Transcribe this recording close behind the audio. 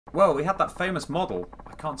Well, we had that famous model,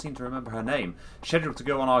 I can't seem to remember her name, scheduled to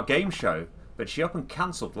go on our game show, but she up and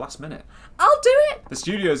cancelled last minute. I'll do it! The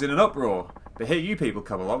studio's in an uproar, but here you people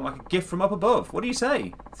come along like a gift from up above. What do you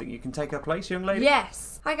say? Think you can take her place, young lady?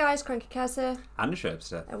 Yes! Hi guys, Cranky Kaz here. And the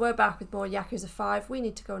Sherbster. And we're back with more Yakuza 5. We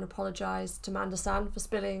need to go and apologise to Manda-san for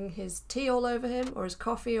spilling his tea all over him, or his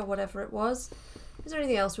coffee, or whatever it was. Is there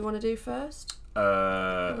anything else we want to do first?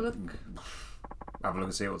 Have a look. Have a look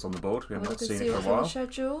and see what's on the board. We Have haven't a look and seen see it for a what's on the while.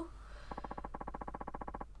 schedule.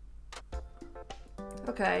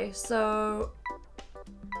 Okay, so...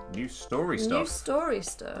 New story stuff. New story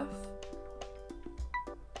stuff.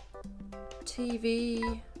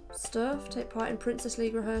 TV stuff. Take part in Princess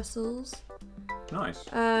League rehearsals. Nice.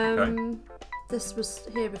 Okay. This was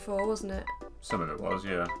here before, wasn't it? Some of it was,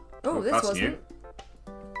 yeah. Oh, this that's wasn't.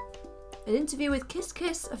 new. An interview with Kiss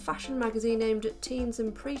Kiss, a fashion magazine aimed at teens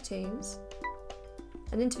and preteens.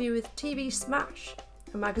 An interview with TV Smash,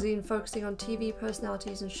 a magazine focusing on TV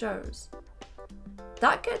personalities and shows.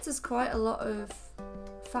 That gets us quite a lot of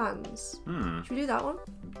fans. Should we do that one?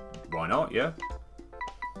 Why not, yeah?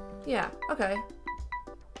 Yeah, okay.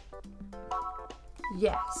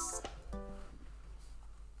 Yes.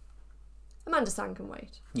 Amanda-san can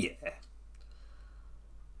wait. Yeah.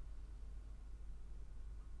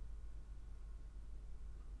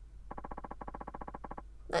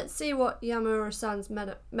 Let's see what Yamura-san's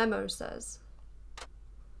memo says.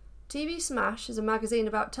 TV Smash is a magazine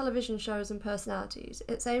about television shows and personalities.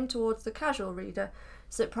 It's aimed towards the casual reader,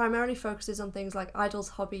 so it primarily focuses on things like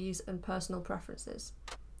idols, hobbies, and personal preferences.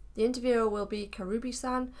 The interviewer will be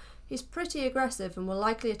Karubi-san. He's pretty aggressive and will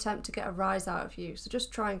likely attempt to get a rise out of you, so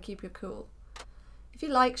just try and keep your cool. If he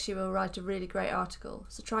likes you, he'll write a really great article,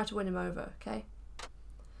 so try to win him over, okay?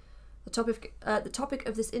 The topic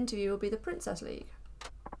of this interview will be the Princess League.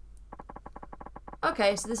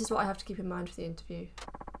 Okay, so this is what I have to keep in mind for the interview.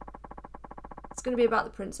 It's going to be about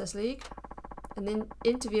the Princess League, and the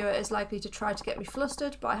interviewer is likely to try to get me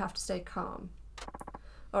flustered, but I have to stay calm.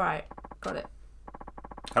 Alright, got it.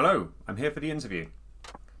 Hello, I'm here for the interview.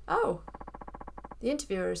 Oh, the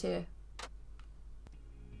interviewer is here.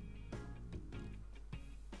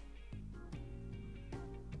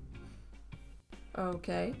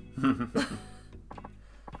 Okay.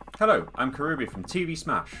 Hello, I'm Karubi from TV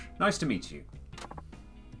Smash. Nice to meet you.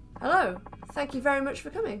 Hello, thank you very much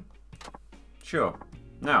for coming. Sure.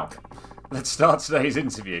 Now, let's start today's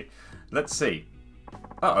interview. Let's see.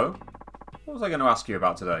 Uh-oh. What was I going to ask you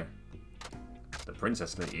about today? The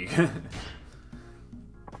Princess League.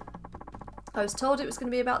 I was told it was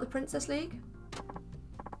going to be about the Princess League.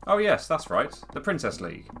 Oh yes, that's right. The Princess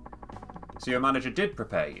League. So your manager did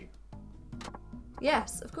prepare you?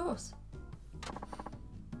 Yes, of course.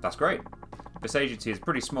 That's great. This agency is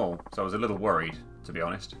pretty small, so I was a little worried, to be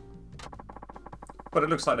honest. But it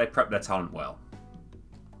looks like they prepped their talent well.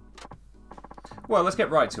 Well, let's get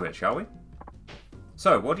right to it, shall we?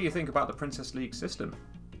 So, what do you think about the Princess League system?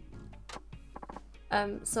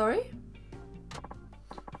 Sorry?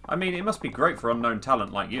 I mean, it must be great for unknown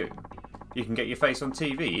talent like you. You can get your face on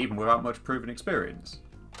TV even without much proven experience.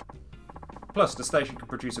 Plus, the station can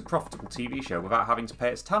produce a profitable TV show without having to pay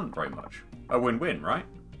its talent very much. A win-win, right?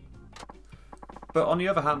 But on the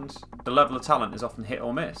other hand, the level of talent is often hit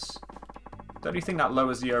or miss. Don't you think that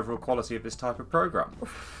lowers the overall quality of this type of programme?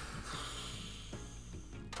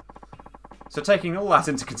 So taking all that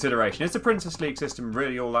into consideration, is the Princess League system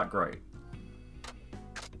really all that great?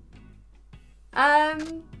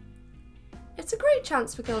 It's a great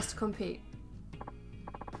chance for girls to compete.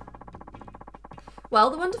 Well,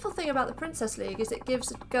 the wonderful thing about the Princess League is it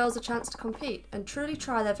gives girls a chance to compete and truly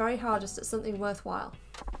try their very hardest at something worthwhile.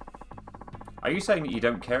 Are you saying that you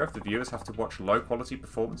don't care if the viewers have to watch low-quality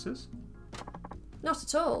performances? Not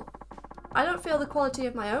at all. I don't feel the quality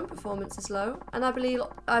of my own performance is low, and I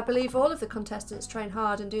believe all of the contestants train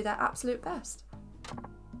hard and do their absolute best.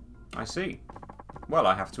 I see. Well,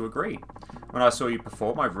 I have to agree. When I saw you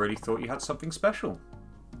perform, I really thought you had something special.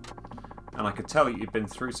 And I could tell that you'd been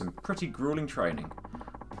through some pretty grueling training.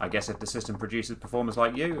 I guess if the system produces performers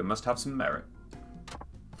like you, it must have some merit.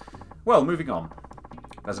 Well, moving on.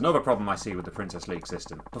 There's another problem I see with the Princess League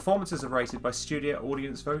system. Performances are rated by studio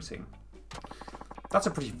audience voting. That's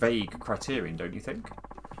a pretty vague criterion, don't you think?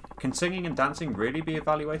 Can singing and dancing really be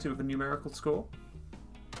evaluated with a numerical score?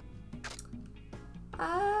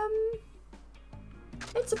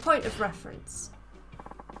 It's a point of reference.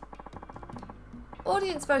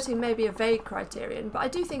 Audience voting may be a vague criterion, but I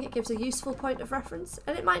do think it gives a useful point of reference,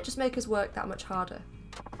 and it might just make us work that much harder.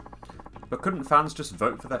 But couldn't fans just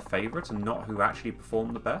vote for their favourite and not who actually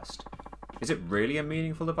performed the best? Is it really a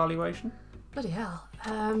meaningful evaluation? Bloody hell.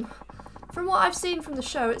 From what I've seen from the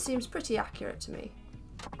show, it seems pretty accurate to me.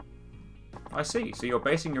 I see, so you're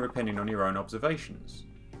basing your opinion on your own observations.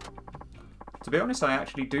 To be honest, I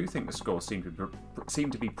actually do think the scores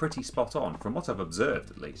seem to be pretty spot on, from what I've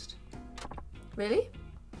observed at least. Really?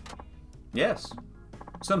 Yes.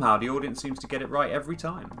 Somehow the audience seems to get it right every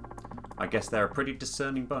time. I guess they're a pretty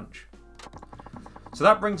discerning bunch. So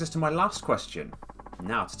that brings us to my last question.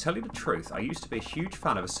 Now, to tell you the truth, I used to be a huge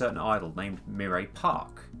fan of a certain idol named Mireille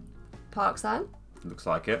Park. Park-san? Looks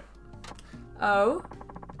like it. Oh?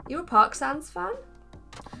 You a Park-san's fan?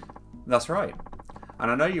 That's right.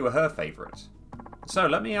 And I know you were her favourite. So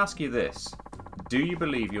let me ask you this. Do you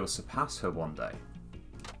believe you'll surpass her one day?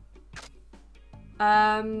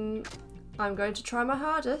 I'm going to try my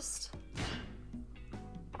hardest.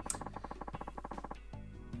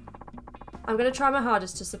 I'm going to try my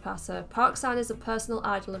hardest to surpass her. Park-san is a personal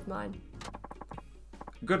idol of mine.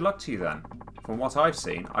 Good luck to you then. From what I've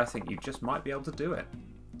seen, I think you just might be able to do it.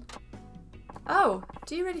 Oh,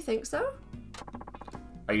 do you really think so?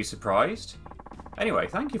 Are you surprised? Anyway,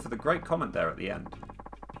 thank you for the great comment there at the end.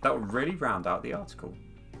 That will really round out the article.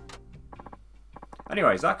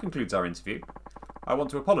 Anyways, that concludes our interview. I want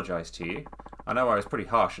to apologise to you. I know I was pretty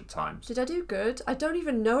harsh at times. Did I do good? I don't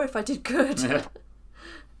even know if I did good.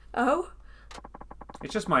 Oh?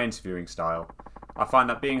 It's just my interviewing style. I find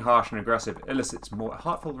that being harsh and aggressive elicits more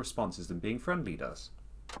heartful responses than being friendly does.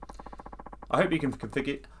 I hope you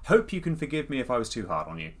can forgive me if I was too hard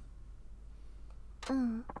on you.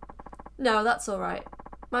 No, that's alright.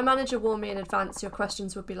 My manager warned me in advance your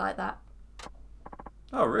questions would be like that.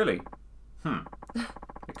 Oh, really?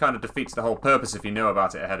 It kind of defeats the whole purpose if you know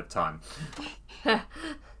about it ahead of time.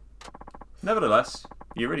 Nevertheless,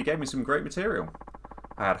 you really gave me some great material.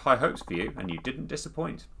 I had high hopes for you, and you didn't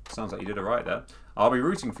disappoint. Sounds like you did alright there. I'll be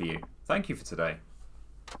rooting for you. Thank you for today.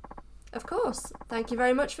 Of course. Thank you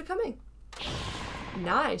very much for coming.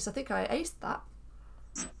 Nice. I think I aced that.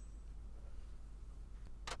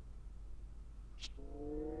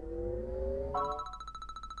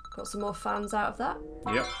 Got some more fans out of that.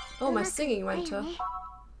 Yep. Oh, my singing went up.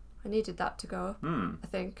 I needed that to go, I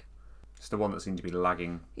think. It's the one that seemed to be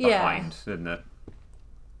lagging behind, didn't it?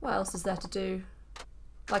 What else is there to do?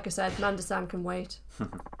 Like I said, Manda-san can wait.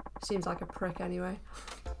 Seems like a prick anyway.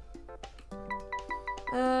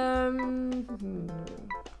 I mean,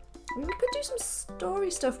 we could do some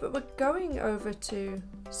story stuff, but we're going over to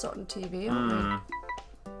Soten TV, aren't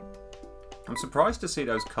we? I'm surprised to see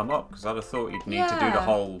those come up, because I'd have thought you'd need to do the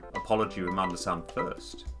whole apology with Manda-san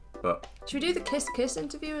first. But should we do the Kiss Kiss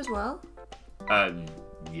interview as well?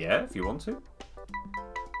 Yeah, if you want to.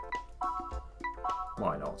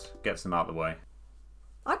 Why not? Gets them out of the way.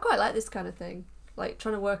 I quite like this kind of thing. Like,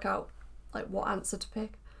 trying to work out, like, what answer to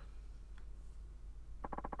pick.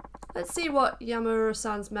 Let's see what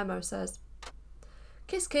Yamura-san's memo says.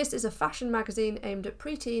 Kiss Kiss is a fashion magazine aimed at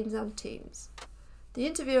preteens and teens. The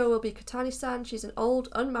interviewer will be Katani-san. She's an old,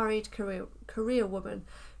 unmarried career woman.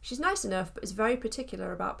 She's nice enough, but is very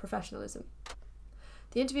particular about professionalism.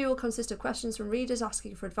 The interview will consist of questions from readers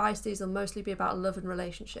asking for advice. These will mostly be about love and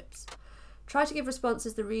relationships. Try to give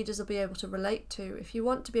responses the readers will be able to relate to. If you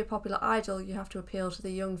want to be a popular idol, you have to appeal to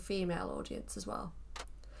the young female audience as well.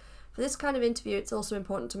 For this kind of interview, it's also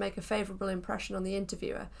important to make a favourable impression on the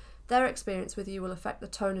interviewer. Their experience with you will affect the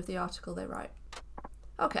tone of the article they write.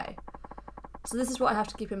 Okay, so this is what I have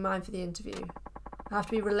to keep in mind for the interview. I have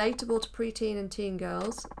to be relatable to preteen and teen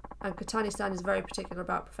girls, and Katani-san is very particular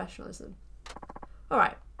about professionalism.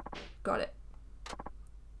 Alright, got it.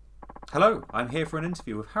 Hello, I'm here for an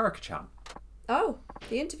interview with Haruka-chan. Oh,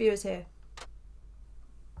 the interviewer's here.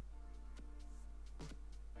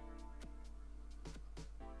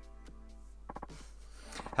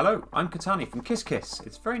 Hello, I'm Katani from Kiss Kiss.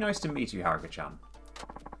 It's very nice to meet you, Haruka-chan.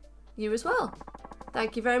 You as well.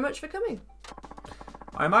 Thank you very much for coming.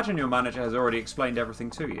 I imagine your manager has already explained everything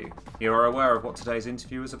to you. You are aware of what today's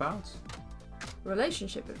interview is about?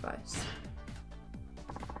 Relationship advice.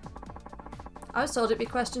 I was told it'd be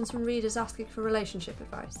questions from readers asking for relationship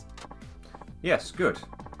advice. Yes, good.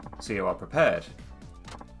 So you are prepared.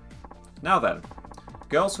 Now then,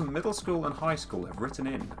 girls from middle school and high school have written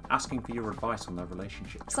in asking for your advice on their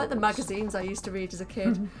relationship. It's like the magazines I used to read as a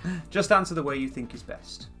kid. Just answer the way you think is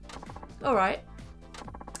best. Alright.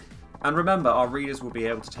 And remember, our readers will be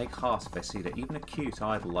able to take heart if they see that even a cute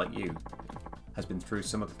idol like you has been through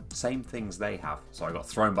some of the same things they have. So I got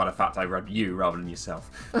thrown by the fact I read you rather than yourself.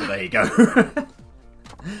 But there you go.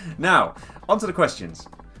 Now, on to the questions.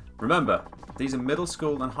 Remember, these are middle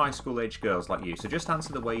school and high school age girls like you, so just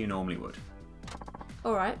answer the way you normally would.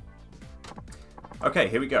 Alright. Okay,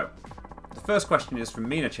 here we go. The first question is from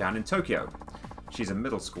Mina-chan in Tokyo. She's a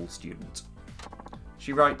middle school student.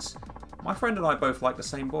 She writes, "My friend and I both like the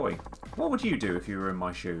same boy. What would you do if you were in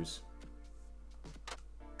my shoes?"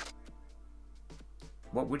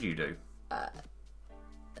 What would you do?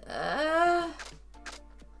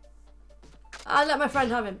 I'd let my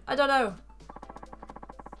friend have him. I don't know.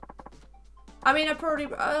 I mean, I probably...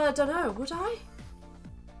 I don't know. Would I?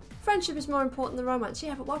 Friendship is more important than romance.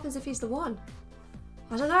 Yeah, but what happens if he's the one?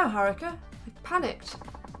 I don't know, Haruka. I panicked.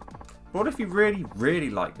 But what if you really, really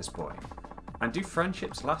like this boy? And do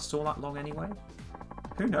friendships last all that long anyway?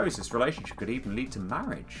 Who knows, this relationship could even lead to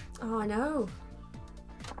marriage. Oh, I know.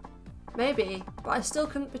 Maybe, but I still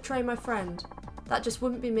couldn't betray my friend. That just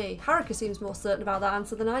wouldn't be me. Haruka seems more certain about that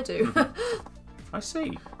answer than I do. I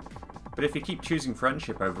see. But if you keep choosing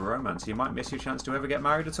friendship over romance, you might miss your chance to ever get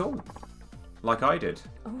married at all. Like I did.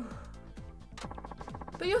 Oh.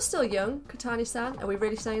 But you're still young, Katani-san. Are we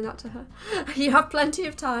really saying that to her? You have plenty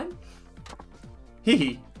of time.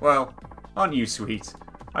 Hee. Well, aren't you sweet?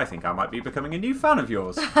 I think I might be becoming a new fan of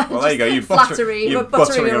yours. Well, there you go. You're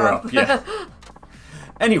buttering her up. Yeah.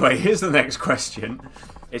 Anyway, here's the next question.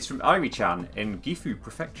 It's from Airi-chan in Gifu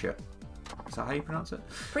Prefecture. Is that how you pronounce it?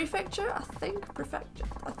 Prefecture? I think prefecture.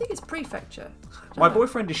 I think it's prefecture. My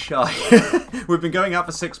boyfriend is shy. We've been going out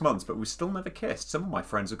for 6 months, but we've still never kissed. Some of my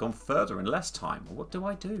friends have gone further in less time. What do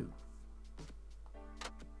I do?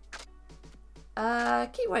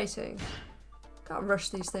 Keep waiting. Can't rush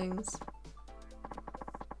these things.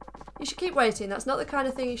 You should keep waiting. That's not the kind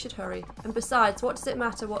of thing you should hurry. And besides, what does it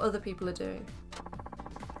matter what other people are doing?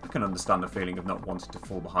 I can understand the feeling of not wanting to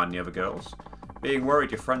fall behind the other girls. Being worried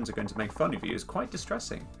your friends are going to make fun of you is quite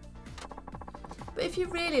distressing. But if you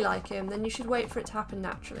really like him, then you should wait for it to happen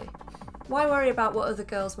naturally. Why worry about what other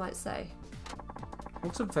girls might say?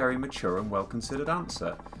 What a very mature and well-considered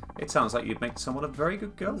answer. It sounds like you'd make someone a very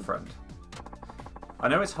good girlfriend. I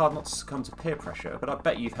know it's hard not to succumb to peer pressure, but I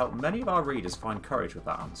bet you've helped many of our readers find courage with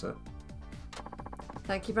that answer.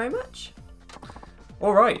 Thank you very much.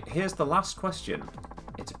 Alright, here's the last question.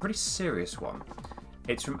 It's a pretty serious one.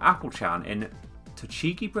 It's from Apple-chan in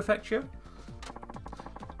Tochigi Prefecture.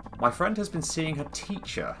 My friend has been seeing her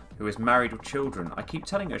teacher, who is married with children. I keep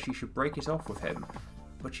telling her she should break it off with him,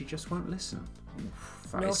 but she just won't listen.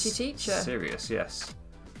 Oof, naughty teacher. Serious, yes.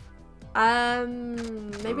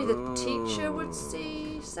 Maybe the teacher would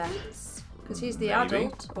see sense? Because he's the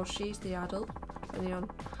adult, or she's the adult, depending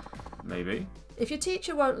on... Maybe. If your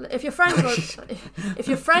teacher won't... If your friend won't... if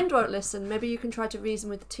your friend won't listen, maybe you can try to reason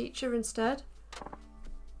with the teacher instead.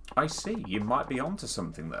 I see. You might be onto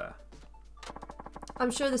something there.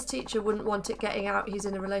 I'm sure this teacher wouldn't want it getting out he's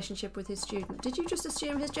in a relationship with his student. Did you just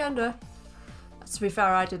assume his gender? To be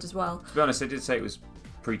fair, I did as well. To be honest, I did say it was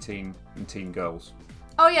preteen and teen girls.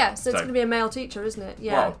 Oh yeah, so it's going to be a male teacher, isn't it?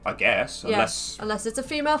 Yeah. Well, I guess, unless it's a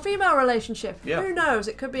female-female relationship. Yeah. Who knows?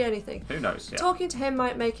 It could be anything. Who knows? Yeah. Talking to him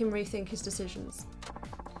might make him rethink his decisions.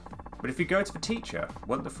 But if you go to the teacher,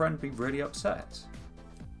 won't the friend be really upset?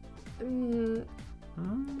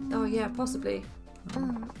 Oh yeah, possibly.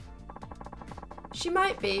 She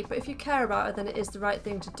might be, but if you care about her, then it is the right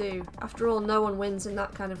thing to do. After all, no one wins in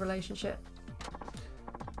that kind of relationship.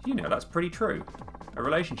 You know, that's pretty true. A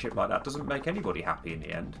relationship like that doesn't make anybody happy in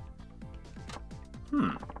the end.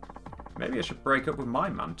 Maybe I should break up with my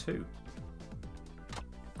man too.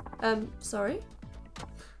 Sorry?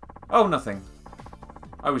 Oh, nothing.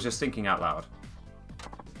 I was just thinking out loud.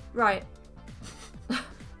 Right.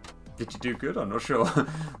 Did you do good? I'm not sure.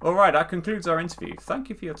 Alright, that concludes our interview. Thank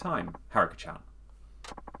you for your time, Haruka-chan.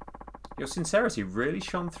 Your sincerity really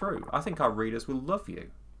shone through. I think our readers will love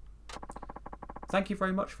you. Thank you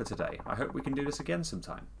very much for today. I hope we can do this again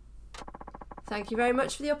sometime. Thank you very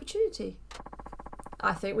much for the opportunity.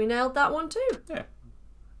 I think we nailed that one too. Yeah.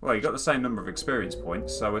 Well, you got the same number of experience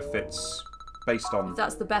points, so if it's based on... If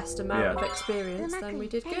that's the best amount of experience, then we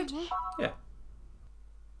did good. Yeah.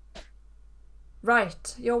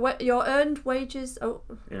 Right. Your earned wages... Oh.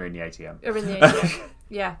 You're in the ATM. You're in the ATM.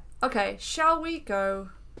 Yeah. Okay, shall we go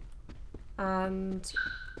and...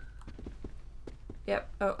 Yep.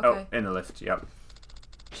 Oh, okay. Oh, in the lift, yep.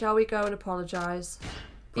 Shall we go and apologise?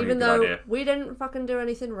 Pretty Even good though idea. we didn't fucking do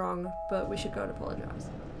anything wrong, but we should go and apologise.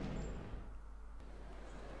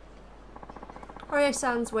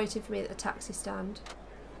 Orie-san's waiting for me at the taxi stand.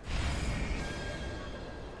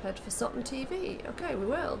 Head for Soten TV. Okay, we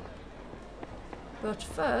will. But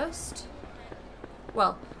first...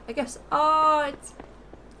 Well, I guess... Oh,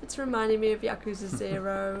 it's reminding me of Yakuza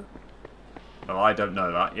 0. Well, I don't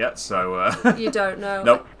know that yet, so... You don't know?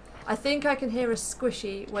 Nope. I think I can hear a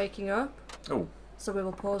squishy waking up. Oh. So we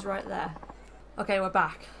will pause right there. Okay, we're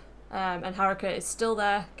back. And Haruka is still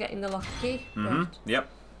there, getting the lock key. Yep.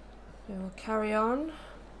 Okay, we'll carry on.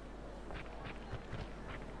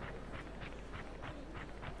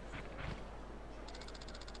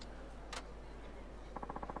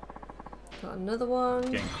 Got another one.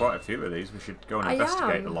 Getting quite a few of these. We should go and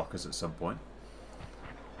investigate the lockers at some point.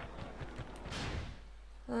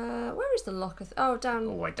 Where is the locker? Oh, down,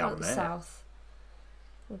 all the way down there. South.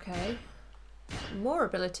 Okay. More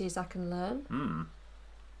abilities I can learn.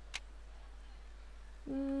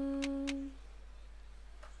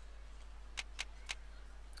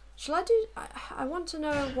 Shall I do... I want to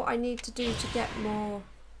know what I need to do to get more...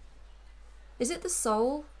 Is it the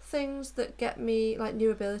soul things that get me, like,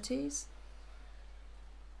 new abilities?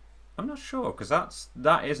 I'm not sure, because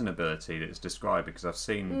that is an ability that's described, because I've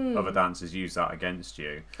seen other dancers use that against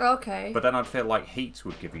you. Okay. But then I'd feel like heat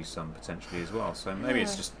would give you some potentially as well, so maybe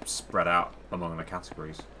it's just spread out among the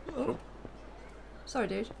categories. Oh. Sorry,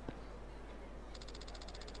 dude.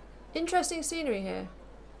 Interesting scenery here.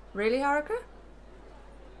 Really, Haruka?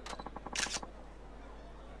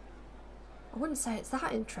 I wouldn't say it's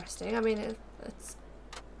that interesting. I mean, it's...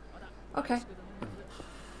 Okay.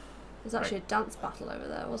 There's actually a dance battle over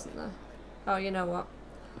there, wasn't there? Oh, you know what?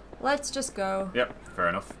 Let's just go. Yep, fair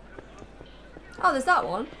enough. Oh, there's that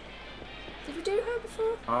one. Did we do her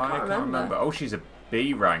before? I can't remember. Oh, she's a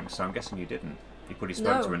B rank, so I'm guessing you didn't. You probably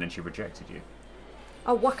spoke to her and then she rejected you.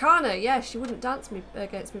 Oh, Wakana. Yeah, she wouldn't dance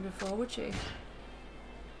against me before, would she?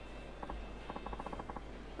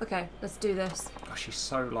 Okay, let's do this. Oh, she's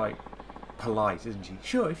so, like, polite, isn't she?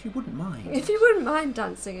 Sure, if you wouldn't mind. If you wouldn't mind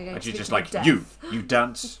dancing against me. And she's just like, you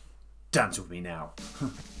dance. Dance with me now.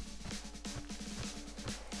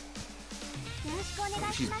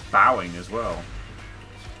 She's bowing as well.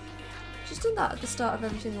 She's done that at the start of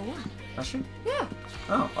every single one. Has she? Yeah.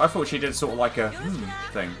 Oh, I thought she did sort of like a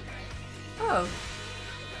thing. Oh.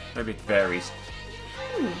 Maybe it varies.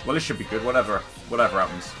 Well, this should be good. Whatever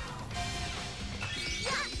happens.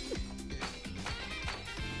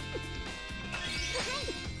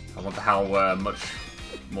 I wonder how much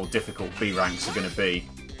more difficult B ranks are going to be.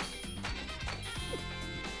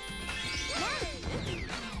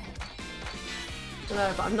 I don't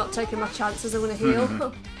know, but I'm not taking my chances. I'm going to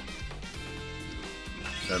heal.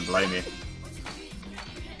 Don't blame you.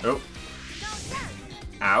 Oh.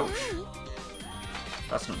 Ouch.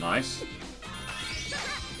 That's not nice.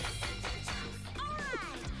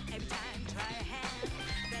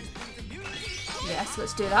 Yes,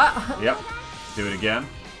 let's do that. Yep. Do it again.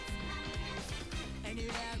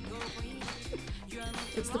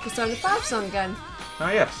 It's the Persona 5 song again. Oh,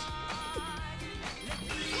 yes.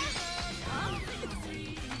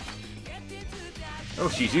 Oh,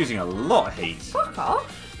 she's using a lot of heat. Fuck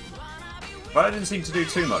off. But I didn't seem to do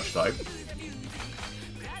too much, though.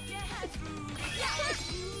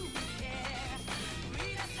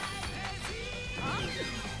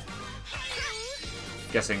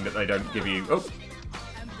 Guessing that they don't give you... Oh!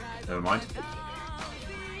 Never mind.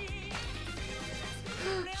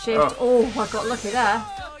 Shift. Oh, I got lucky there.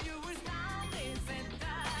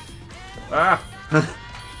 Ah!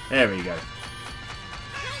 There we go.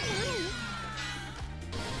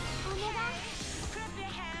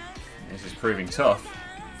 This is proving tough.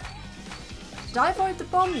 Did I avoid the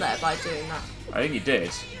bomb there by doing that? I think you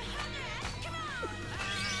did.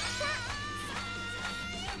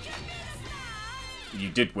 You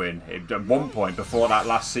did win. At one point before that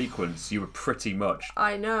last sequence, you were pretty much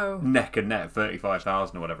I know. neck and neck,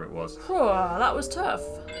 35,000 or whatever it was. Whew, that was tough.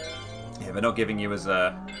 Yeah, they're not giving you as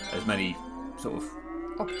many sort of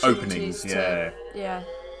Opportunities openings. Yeah. Yeah.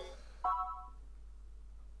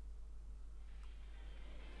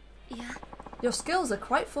 Your skills are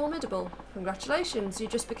quite formidable. Congratulations, you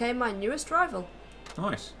just became my newest rival.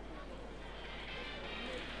 Nice.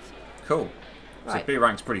 Cool. Right. So B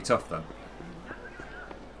rank's pretty tough then.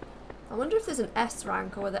 I wonder if there's an S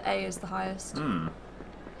rank or whether A is the highest. I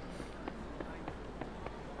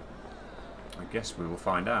guess we will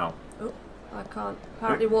find out. Oh, I can't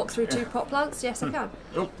apparently walk through 2 pot plants. Yes, I can.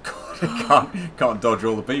 Oh, God, can't dodge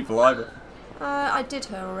all the people either. I did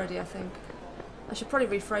her already, I think. I should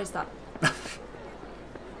probably rephrase that.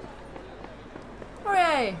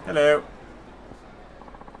 Hooray! Hello.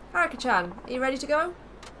 Haruka-chan, are you ready to go?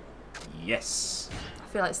 Yes. I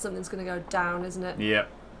feel like something's going to go down, isn't it? Yep.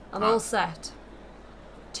 I'm all set.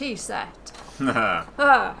 Tea set. Ha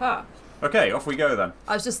Ha. Okay, off we go then.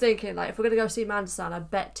 I was just thinking, like, if we're going to go see Manda-san, I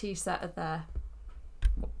bet tea set are there.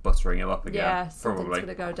 Buttering him up again. Yeah, something's probably. going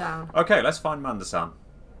to go down. Okay, let's find Manda-san.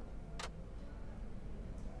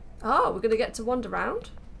 Oh, we're going to get to wander round?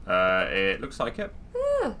 It looks like it.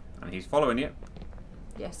 Yeah. And he's following you.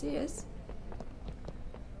 Yes, he is.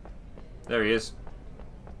 There he is.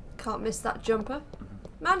 Can't miss that jumper.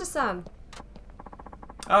 Manda-san.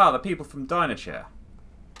 Ah, the people from Dynachair.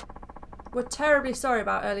 We're terribly sorry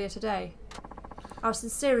about earlier today. Our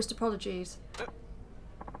sincerest apologies.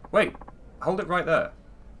 Wait, hold it right there.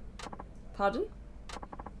 Pardon?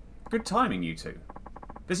 Good timing, you two.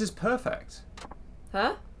 This is perfect.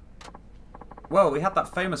 Huh? Well, we had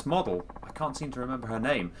that famous model, I can't seem to remember her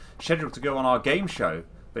name, scheduled to go on our game show,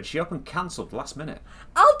 but she up and cancelled last minute.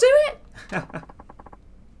 I'll do it!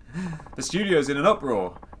 The studio's in an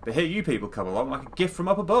uproar, but here you people come along like a gift from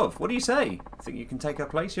up above. What do you say? Think you can take her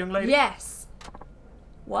place, young lady? Yes.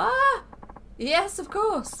 What? Yes, of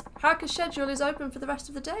course. Haruka's schedule is open for the rest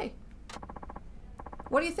of the day.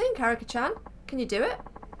 What do you think, Haruka-chan? Can you do it?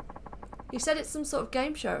 You said it's some sort of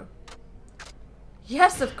game show.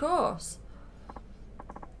 Yes, of course.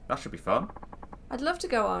 That should be fun. I'd love to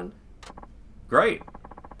go on. Great.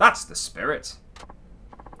 That's the spirit.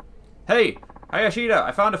 Hey, Hayashida,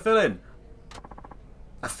 I found a fill-in.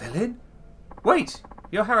 A fill-in? Wait,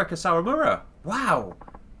 you're Haruka Sawamura. Wow.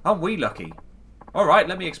 Aren't we lucky? Alright,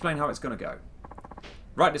 let me explain how it's going to go.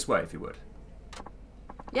 Right this way, if you would.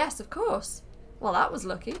 Yes, of course. Well, that was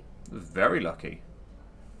lucky. Very lucky.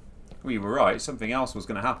 Well, you were right. Something else was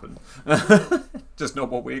going to happen. Just not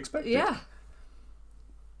what we expected. Yeah.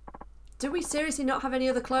 Do we seriously not have any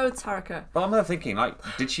other clothes, Haruka? But I'm thinking, like,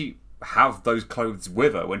 did she have those clothes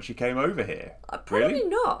with her when she came over here? Probably really?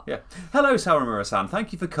 not. Yeah. Hello, Sawamura-san.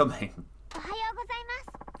 Thank you for coming.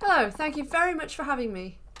 Hello, thank you very much for having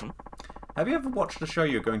me. Have you ever watched the show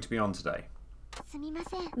you're going to be on today?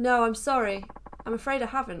 No, I'm sorry. I'm afraid I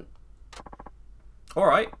haven't.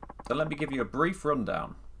 Alright, then let me give you a brief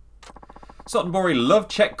rundown. Sotenbori Love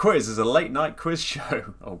Check Quiz is a late-night quiz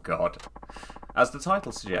show. Oh, God. As the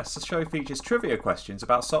title suggests, the show features trivia questions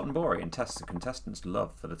about Sotenbori and tests the contestants'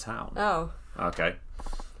 love for the town. Oh. Okay.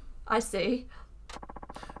 I see.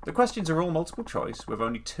 The questions are all multiple choice with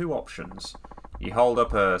only two options. You hold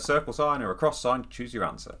up a circle sign or a cross sign to choose your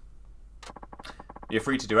answer. You're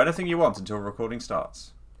free to do anything you want until recording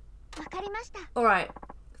starts. Alright,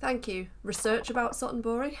 thank you. Research about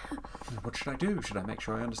Sotenbori? What should I do? Should I make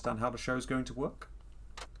sure I understand how the show's going to work?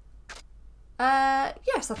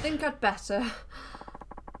 Yes, I think I'd better.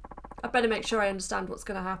 I'd better make sure I understand what's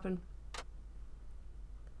going to happen.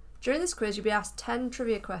 During this quiz, you'll be asked 10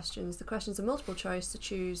 trivia questions. The questions are multiple choice to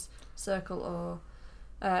choose circle or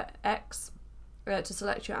X to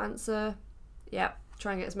select your answer. Yep,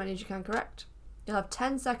 try and get as many as you can correct. You'll have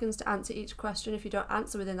 10 seconds to answer each question. If you don't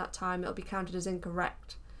answer within that time, it'll be counted as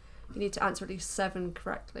incorrect. You need to answer at least 7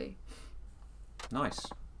 correctly. Nice.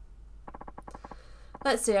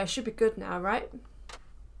 Let's see, I should be good now, right?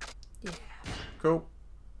 Yeah. Cool.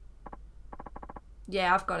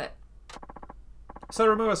 Yeah, I've got it.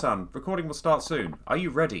 Sawamura-san, recording will start soon. Are you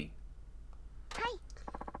ready?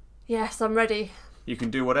 Yes, I'm ready. You can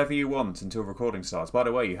do whatever you want until recording starts. By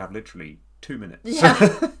the way, you have literally 2 minutes.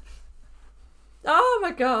 Yeah. Oh my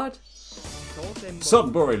god.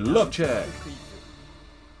 Sotenbori Love Check.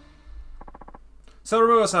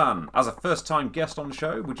 Sawamura-san, as a first-time guest on the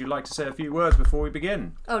show, would you like to say a few words before we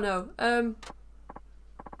begin? Oh no.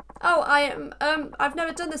 I've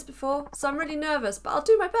never done this before, so I'm really nervous, but I'll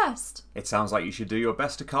do my best. It sounds like you should do your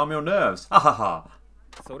best to calm your nerves. Ha ha ha.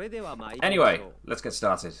 Anyway, let's get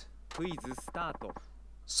started.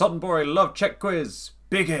 Sotenbori Love Check Quiz,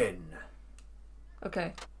 begin.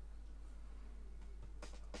 Okay.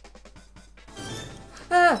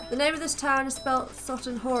 The name of this town is spelled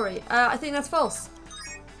Sotenbori. I think that's false.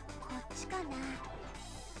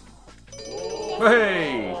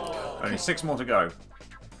 Hey! Only 6 more to go.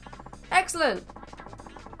 Excellent.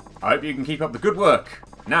 I hope you can keep up the good work.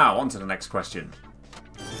 Now, on to the next question.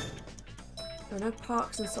 There are no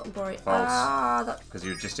parks in Sotenbori. False. Because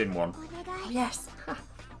you're just in one. Oh, yes.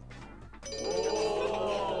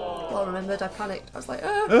 Well remembered, I panicked. I was like,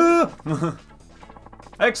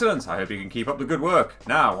 Excellent. I hope you can keep up the good work.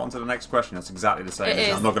 Now, on to the next question. That's exactly the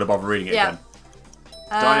same. I'm not going to bother reading it again.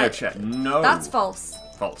 Dino check. No. That's false.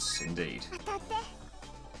 False, indeed.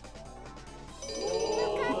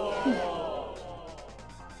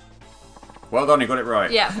 Well done, you got it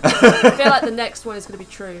right. Yeah. I feel like the next one is going to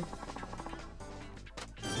be true.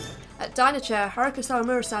 At Dynachair, Haruka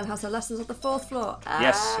Sawamura-san has her lessons on the 4th floor.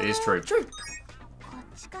 Yes, it is true. True.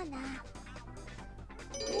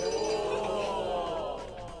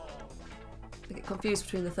 I get confused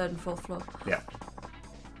between the 3rd and 4th floor. Yeah.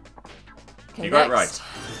 Okay, you got next. it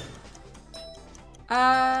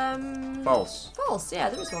right. False. False, yeah,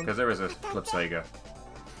 there is one. Because there is a Club Sega.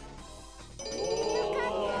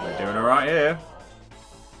 We're doing alright here.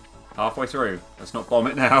 Halfway through. Let's not bomb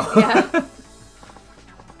it now. Yeah.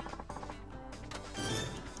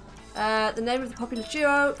 The the name of the popular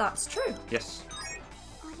duo. That's true. Yes.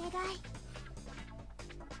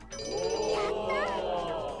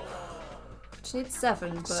 Just need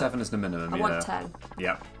 7. But 7 is the minimum. I want 10.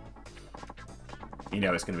 Yep. You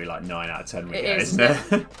know it's going to be like 9 out of 10 we It get, is, isn't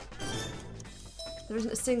it? There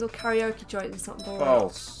isn't a single karaoke joint in Sotenbori.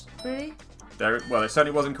 False. Really? Well, it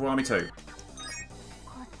certainly was in Kiwami 2.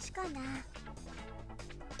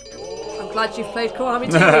 I'm glad you've played Kiwami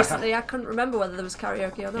 2 recently. I couldn't remember whether there was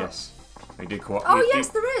karaoke or not. Yes. We did Kiwami. Oh, yes,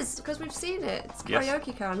 there is, because we've seen it. It's Yes.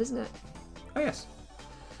 karaoke can, isn't it? Oh, yes.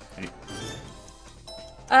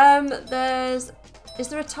 Is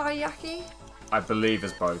there a taiyaki? I believe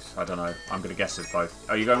there's both. I don't know. I'm going to guess there's both.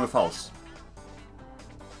 Are you going with false?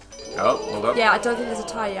 Oh, hold up. Yeah, I don't think there's a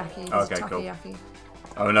taiyaki. There's Okay, a cool. takoyaki.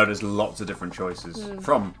 Oh no, there's lots of different choices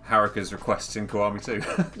from Haruka's requests in Kiwami 2.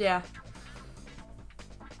 Yeah.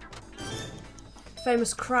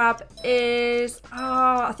 Famous crab is...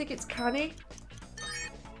 Oh, I think it's Kani.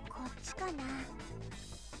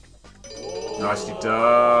 Nicely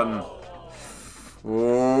done.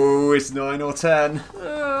 Oh, it's 9 or 10.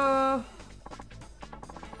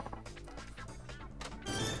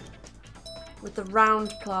 With the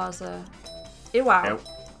round plaza. Iwao.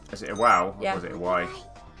 Is it a wow? Yeah. Or was it a Y?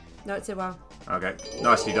 No, it's Iwao. Okay,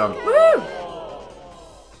 nicely done. Woo!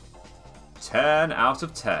 10 out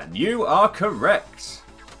of 10. You are correct.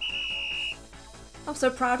 I'm so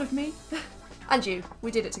proud of me. And you.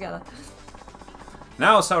 We did it together.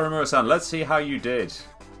 Now, Sarumura-san, let's see how you did.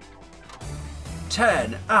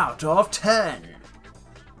 10 out of 10.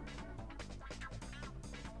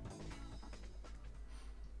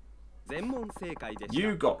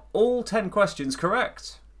 You got all 10 questions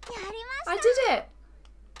correct. I did it.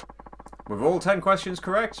 With all 10 questions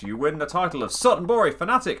correct, you win the title of Sotenbori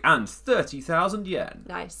Fanatic and 30,000 yen.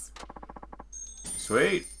 Nice.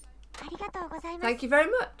 Sweet. Thank you very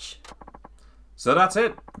much. So that's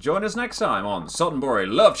it. Join us next time on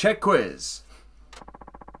Sotenbori Love Check Quiz.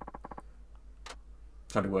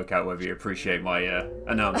 Trying to work out whether you appreciate my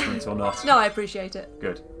announcement or not. No, I appreciate it.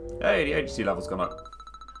 Good. Hey, the agency level's gone up.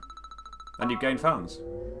 And you've gained fans.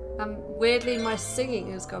 Weirdly, my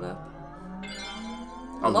singing has gone up.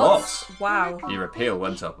 A lot. Wow. Your appeal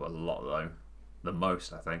went up a lot, though. The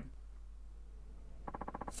most, I think.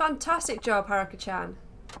 Fantastic job, Haruka-chan.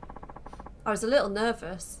 I was a little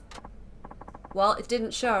nervous. Well, it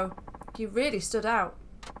didn't show. You really stood out.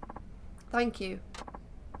 Thank you.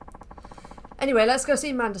 Anyway, let's go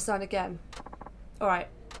see Manda-san again. Alright.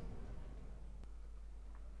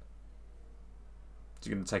 Is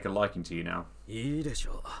he going to take a liking to you now? いいでし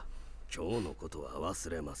ょう。今日のことは忘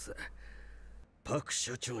れます。パク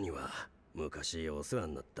社長には昔お世話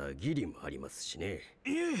になった義理もありますしね。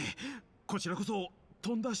いえ、こちらこそ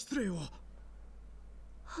とんだ失礼を。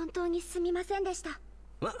本当にすみませんでした。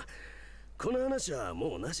ま、この話は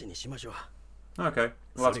もうなしにしましょう。Okay,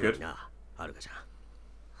 well that's それよ good. りな、はるかちゃん。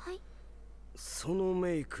はい。その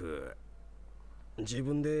メイク、自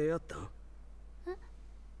分でやったん？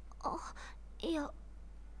あ、いや、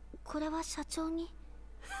これは社長に。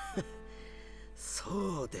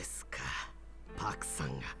そうですか、パクさん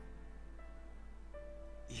が。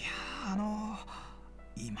いや、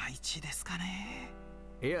いまいちですかね。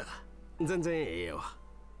いや、全然ええよ。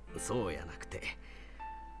そうやなくて、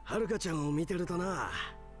はるかちゃんを見てるとな、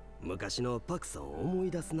昔のパクさんを思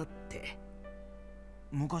い出すなって。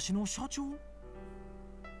昔の社長？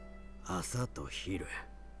朝と昼、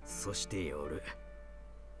そして夜、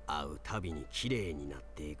会うたびに綺麗になっ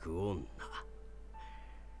ていく女。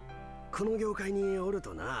この業界におる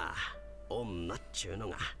とな、女っちゅうの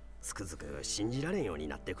がつくづく信じられんように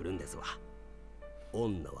なってくるんですわ。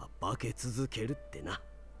女は化け続けるってな。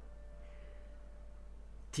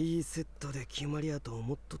T セットで決まりやと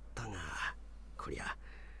思っとったが、こりゃ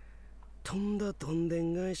とんだどんで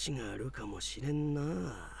ん返しがあるかもしれんな。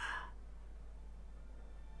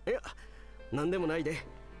いや、なんでもないで。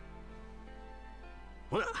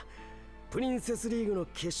ほら、プリンセスリーグの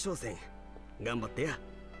決勝戦頑張ってや。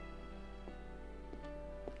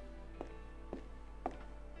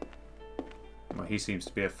Well, he seems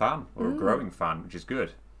to be a fan, or a growing fan, which is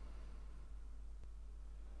good.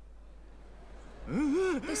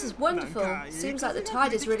 This is wonderful. Seems like the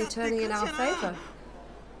tide is really turning in our favour.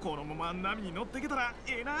 このまま波に乗ってけたら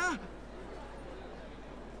ええな。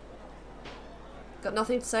Got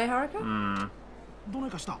nothing to say, Haruka? どない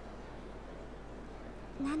かした？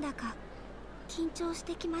なんだか緊張し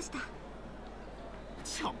てきました。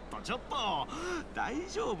ちょっと大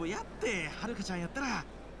丈夫やって、はるかちゃんやったら。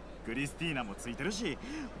クリスティーナもついてるし、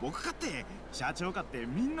僕かって社長かって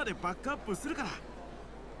みんなでバックアップするから。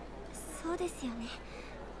そうですよね。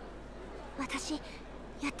私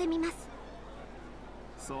やってみます。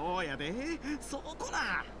そうやで、そこ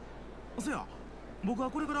な。そや、僕は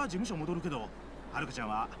これから事務所戻るけど、はるかちゃん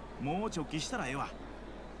はもう直帰したらええわ。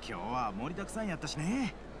今日は盛りだくさんやったし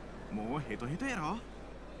ね。もうヘトヘトやろ。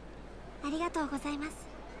ありがとうございます。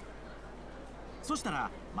そしたら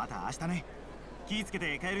また明日ね。気ぃつけ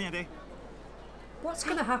て帰るんやで。What's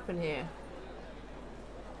gonna happen here?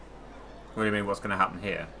 What do you mean, what's going to happen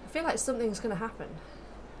here? I feel like something's gonna happen.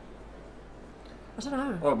 I don't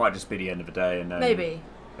know. Or it might just be the end of the day and then Maybe.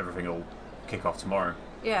 everything will kick off tomorrow.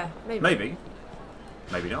 Yeah, maybe. Maybe.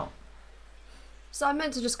 Maybe not. So I'm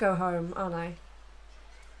meant to just go home, aren't I?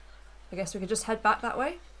 I guess we could just head back that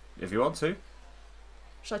way. If you want to.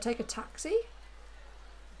 Should I take a taxi?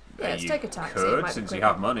 Yeah, let's You take a taxi. It could, might be since you quicker.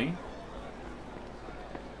 have money.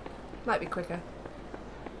 Might be quicker.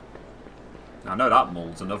 I know that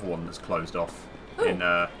mall's another one that's closed off. Ooh. In,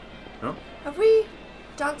 oh, Have we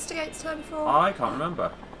danced against her before? I can't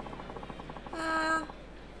remember. I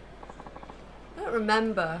don't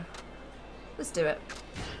remember. Let's do it.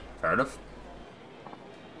 Fair enough.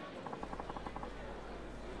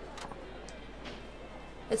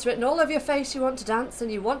 It's written all over your face you want to dance,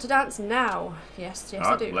 and you want to dance now. Yes, yes,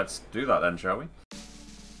 I do. Let's do that then, shall we?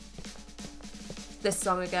 This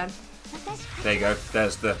song again. There you go.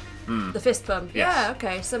 There's the... The fist bump. Yes. Yeah,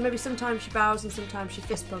 okay. So maybe sometimes she bows and sometimes she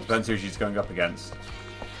fist bumps. Depends who she's going up against.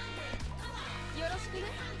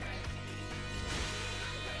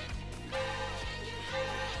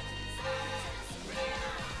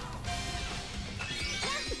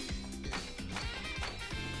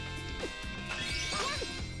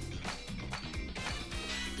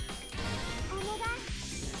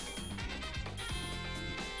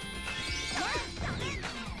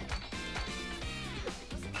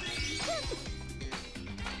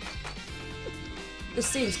 This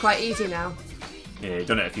seems quite easy now. Yeah, you've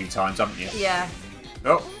done it a few times, haven't you? Yeah.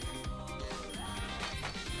 Oh!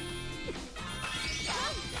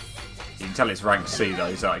 You can tell it's rank C though,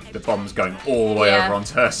 it's like the bomb's going all the way Yeah. over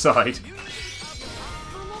onto her side.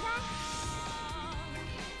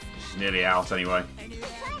 She's nearly out anyway.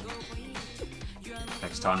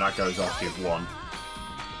 Next time that goes off, you've won.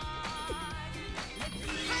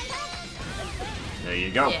 There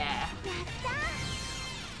you go. Yeah.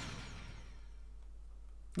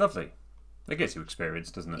 Lovely. It gets you experience,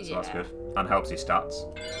 doesn't it? So that's Yeah. good. And helps your stats.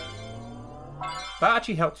 That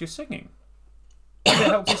actually helps your singing. Has it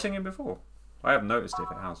helped you singing before? I haven't noticed if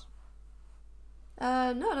it has.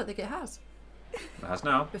 No, I don't think it has It has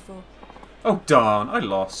now. before. Oh darn, I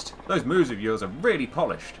lost. Those moves of yours are really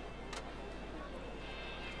polished.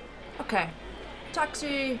 Okay.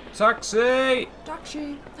 Taxi! Taxi!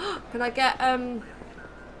 Taxi! Can I get,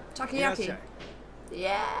 takoyaki?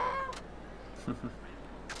 Yeah!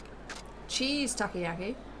 Cheese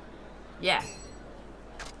takoyaki? Yeah.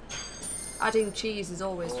 Adding cheese is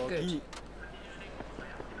always good.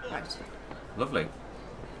 Right. Lovely.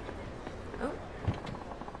 Oh.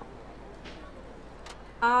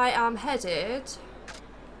 I am headed...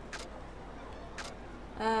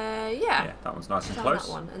 yeah. Yeah, that one's nice and Down close.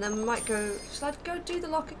 that one. And then we might go... Shall I go do the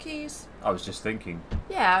locker keys? I was just thinking.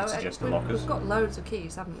 Yeah, Could suggest the we've lockers. got loads of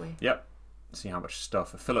keys, haven't we? Yep. See how much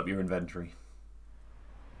stuff. Fill up your inventory.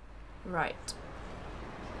 Right.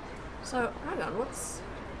 So, hang on, what's...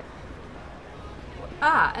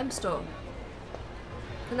 Ah, M-Store.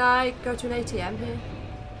 Can I go to an ATM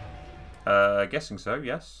here? Guessing so,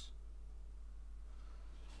 yes.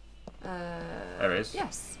 There it is.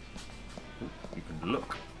 Yes. You can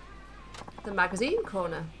look. The magazine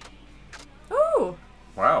corner. Ooh!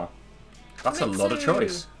 Wow. That's a lot of Famitsu.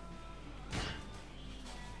 choice.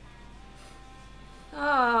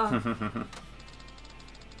 Ah.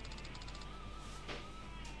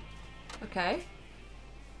 Okay.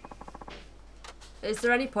 Is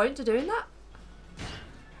there any point to doing that?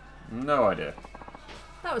 No idea.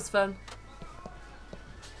 That was fun.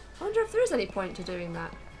 I wonder if there is any point to doing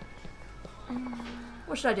that.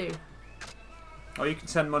 What should I do? Oh, you can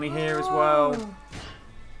send money here as well. Oh.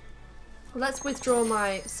 Let's withdraw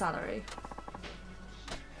my salary.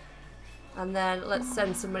 And then let's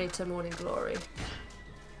send some money to Morning Glory.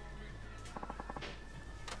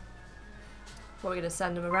 What are we going to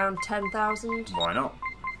send them? Around 10,000? Why not?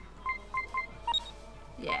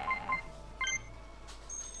 Yeah.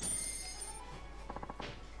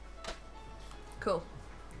 Cool.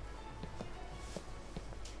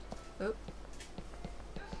 Oh.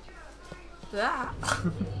 Ah.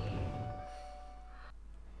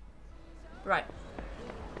 Right.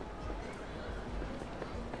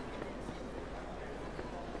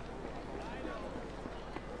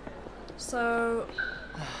 So...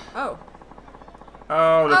 Oh.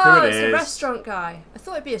 Oh, look oh, who it it's is. the restaurant guy. I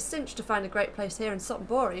thought it'd be a cinch to find a great place here in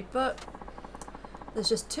Sotenbori, but there's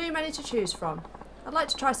just too many to choose from. I'd like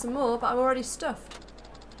to try some more, but I'm already stuffed.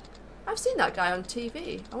 I've seen that guy on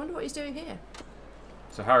TV. I wonder what he's doing here.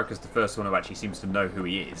 So Haruka's the first one who actually seems to know who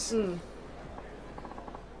he is.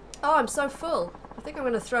 Oh, I'm so full. I think I'm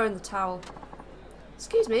going to throw in the towel.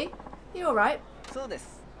 Excuse me, you alright?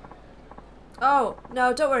 Oh,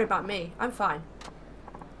 no, don't worry about me. I'm fine.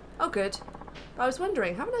 Oh, good. But I was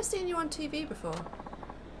wondering, haven't I seen you on TV before?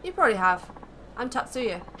 You probably have. I'm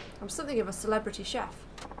Tatsuya. I'm something of a celebrity chef.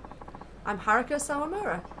 I'm Haruka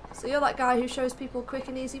Sawamura. So you're that guy who shows people quick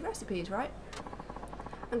and easy recipes, right?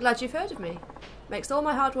 I'm glad you've heard of me. Makes all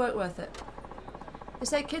my hard work worth it. They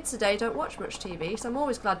say kids today don't watch much TV, so I'm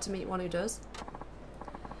always glad to meet one who does.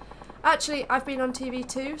 Actually, I've been on TV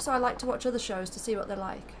too, so I like to watch other shows to see what they're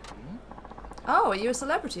like. Oh, are you a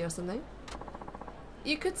celebrity or something?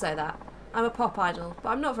 You could say that. I'm a pop idol, but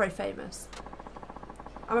I'm not very famous.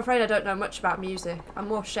 I'm afraid I don't know much about music. I'm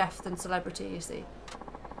more chef than celebrity, you see.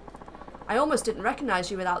 I almost didn't recognise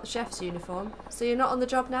you without the chef's uniform, so you're not on the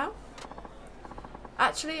job now?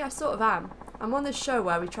 Actually, I sort of am. I'm on this show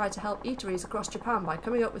where we try to help eateries across Japan by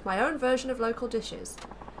coming up with my own version of local dishes.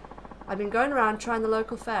 I've been going around trying the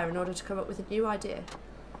local fare in order to come up with a new idea.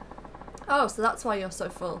 Oh, so that's why you're so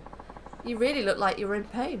full. You really look like you were in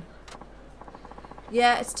pain.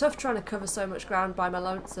 Yeah, it's tough trying to cover so much ground by my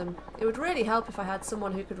lonesome. It would really help if I had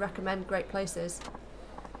someone who could recommend great places.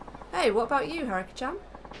 Hey, what about you, Haruka-chan?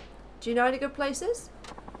 Do you know any good places?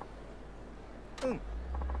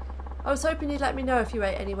 I was hoping you'd let me know if you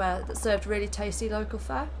ate anywhere that served really tasty local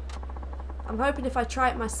fare. I'm hoping if I try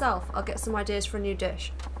it myself, I'll get some ideas for a new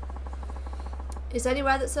dish. Is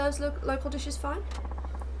anywhere that serves local dishes fine?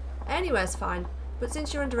 Anywhere's fine, but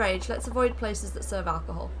since you're underage, let's avoid places that serve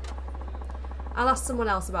alcohol. I'll ask someone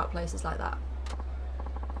else about places like that.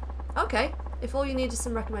 Okay, if all you need is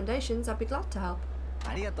some recommendations, I'd be glad to help.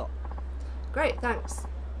 Great, thanks.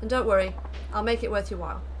 And don't worry, I'll make it worth your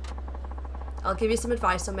while. I'll give you some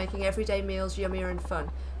advice on making everyday meals yummier and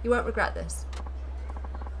fun. You won't regret this.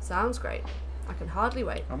 Sounds great. I can hardly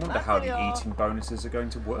wait. I wonder how the eating bonuses are going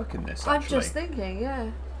to work in this, actually. I'm just thinking,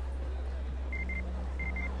 yeah.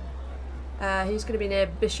 He's going to be near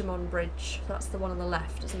Bishamon Bridge. That's the one on the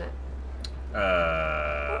left, isn't it? Okay.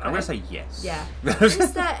 I'm going to say yes. Yeah.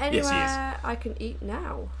 Is there anywhere Yes, I can eat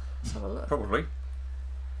now? Let's have a look. Probably.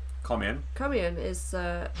 Komian. Komian is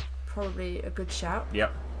probably a good shout.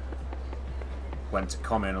 Yep. Went to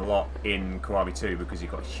Komian a lot in Kawaii 2 because you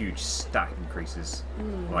got huge stat increases,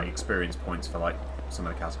 like experience points for like some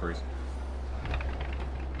of the categories.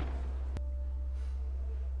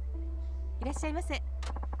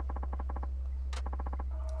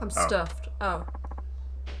 I'm stuffed. Oh.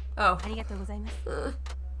 Oh.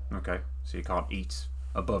 Okay, so you can't eat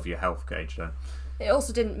above your health gauge then. It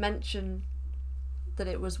also didn't mention that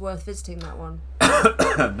it was worth visiting that one.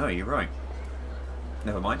 No, you're right.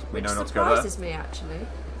 Never mind, we Which know not to go there. surprises me, actually.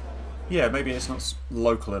 Yeah, maybe it's not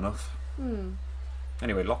local enough.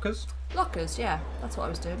 Anyway, lockers? Lockers, yeah. That's what I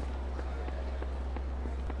was doing.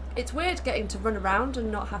 It's weird getting to run around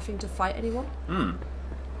and not having to fight anyone.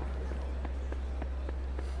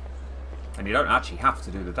 And you don't actually have to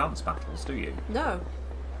do the dance battles, do you? No.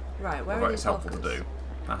 Right, where Although are it's these helpful lockers? to do.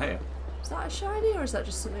 Ah, here. Is that a shiny or is that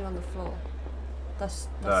just something on the floor? That's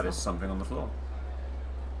That not... is something on the floor.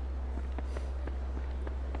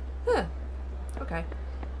 Huh. Okay.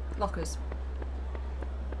 Lockers.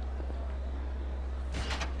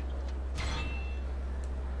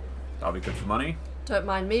 That'll be good for money. Don't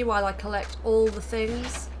mind me while I collect all the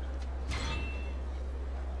things.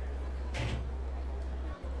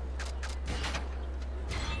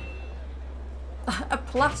 A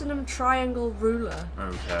platinum triangle ruler.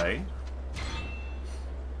 Okay.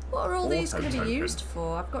 What are all these Auto going to be token. used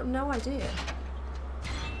for? I've got no idea.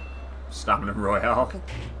 Stamina Royale. Okay.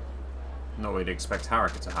 Not what you'd expect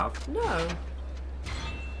Haruka to have. No.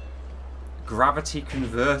 Gravity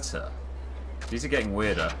Converter. These are getting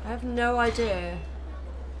weirder. I have no idea.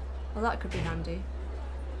 Well, that could be handy.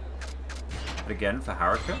 But again, for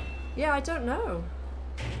Haruka. Yeah, I don't know.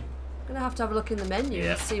 I'm going to have a look in the menu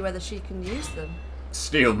and see whether she can use them.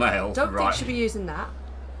 Steel mail. Don't right. think she'll be using that.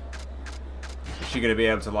 Is she going to be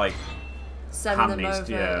able to, like, Send hand them these?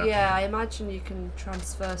 over. Yeah. I imagine you can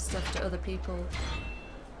transfer stuff to other people.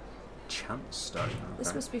 Chance stone. Okay.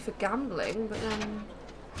 This must be for gambling, but then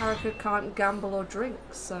Haruka can't gamble or drink,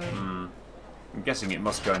 so... I'm guessing it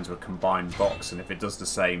must go into a combined box, and if it does the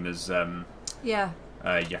same as Yeah.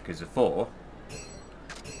 Yakuza 4,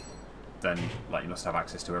 then like you must have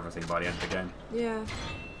access to everything by the end of the game. Yeah.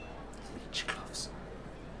 Leech gloves.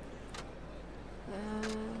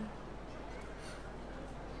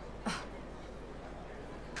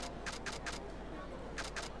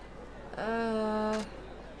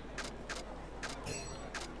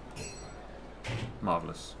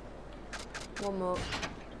 Marvellous. One more.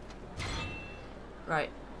 Right.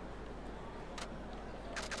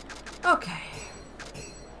 Okay.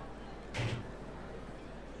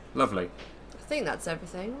 Lovely. I think that's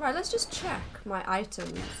everything. Right, let's just check my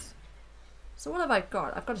items. So what have I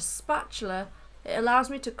got? I've got a spatula. It allows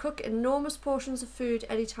me to cook enormous portions of food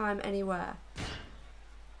anytime, anywhere.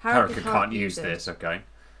 Haruka can't use this, okay.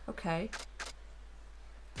 Okay.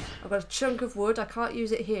 I've got a chunk of wood. I can't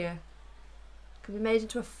use it here. It can be made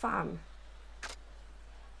into a fan.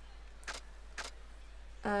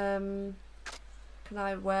 Can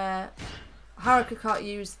I wear... Haruka can't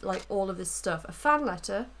use, like, all of this stuff. A fan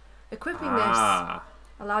letter. Equipping this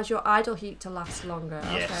allows your idle heat to last longer.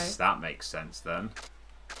 Yes, okay. that makes sense then.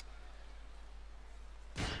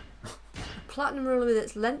 A platinum ruler with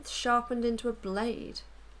its length sharpened into a blade.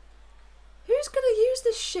 Who's going to use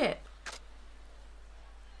this shit?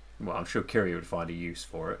 Well, I'm sure Kiryu would find a use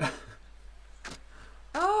for it.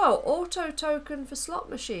 Oh, auto token for slot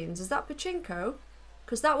machines. Is that pachinko?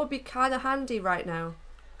 Because that would be kind of handy right now.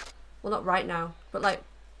 Well, not right now, but like...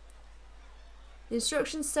 The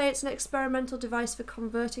instructions say it's an experimental device for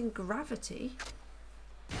converting gravity.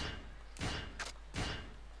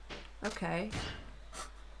 Okay.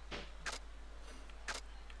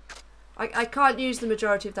 I can't use the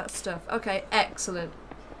majority of that stuff. Okay, excellent.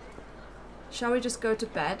 Shall we just go to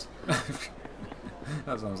bed?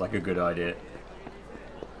 That sounds like a good idea.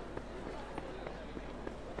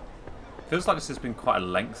 Feels like this has been quite a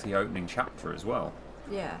lengthy opening chapter as well.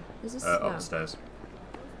 Yeah. Is this... Upstairs.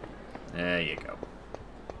 There you go.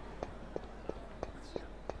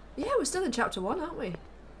 Yeah, we're still in chapter 1, aren't we?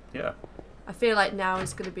 Yeah. I feel like now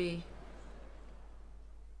is going to be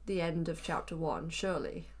the end of chapter 1,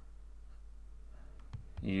 surely.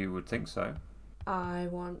 You would think so. I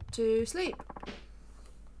want to sleep.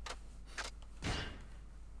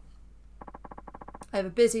 I have a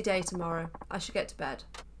busy day tomorrow. I should get to bed.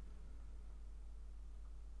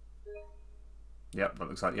 Yep, that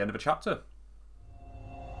looks like the end of a chapter.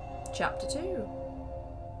 Chapter 2.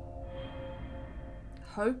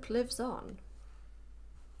 Hope lives on.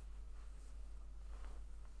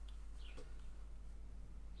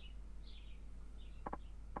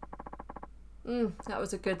 That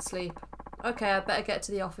was a good sleep. Okay, I better get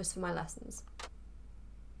to the office for my lessons.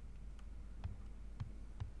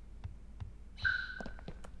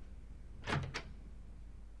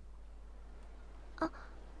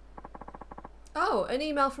 Oh, an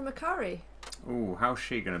email from Akari. Ooh, how's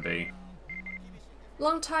she gonna be?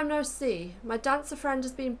 Long time no see. My dancer friend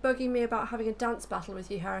has been bugging me about having a dance battle with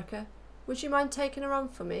you, Haruka. Would you mind taking her on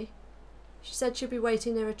for me? She said she'd be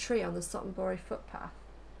waiting near a tree on the Sotenbori footpath.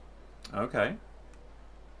 Okay.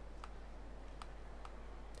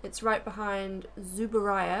 It's right behind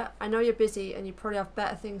Zubaraya. I know you're busy and you probably have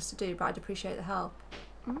better things to do, but I'd appreciate the help.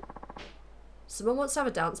 Someone wants to have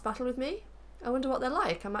a dance battle with me? I wonder what they're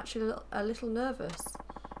like. I'm actually a little nervous.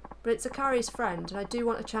 But it's Akari's friend, and I do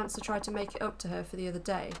want a chance to try to make it up to her for the other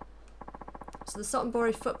day. So the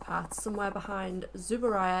Sotenbori footpath, somewhere behind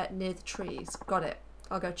Zubaraya near the trees. Got it.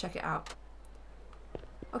 I'll go check it out.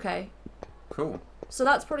 Okay. Cool. So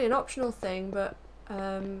that's probably an optional thing, but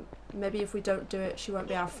maybe if we don't do it, she won't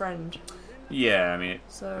be our friend. Yeah, I mean, it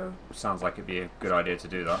So... sounds like it'd be a good idea to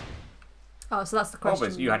do that. Oh, so that's the question.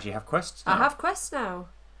 Obviously, you actually have quests now. I have quests now.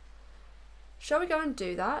 Shall we go and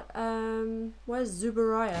do that? Where's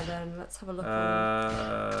Zubaraya then? Let's have a look.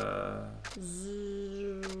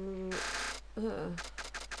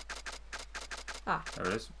 There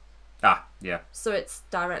it is. Ah, yeah. So it's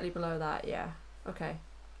directly below that, yeah. Okay.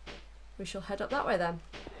 We shall head up that way then.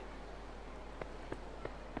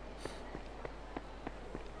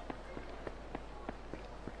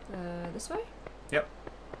 This way? Yep.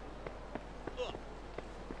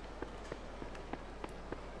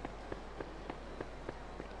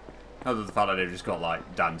 Other than the fact that they've just got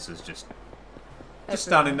like dancers just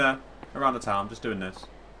standing there around the town, just doing this.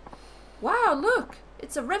 Wow, look!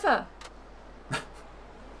 It's a river!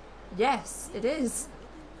 Yes, it is.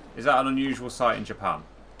 Is that an unusual sight in Japan?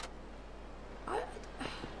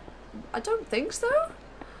 I don't think so.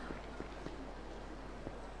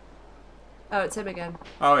 Oh, it's him again.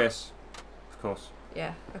 Oh yes, of course.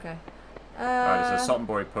 Yeah, okay. Right, so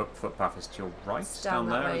Sotenbori footpath is to your right, It's down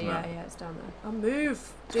that there, way, isn't yeah, it? yeah, it's down there. Oh,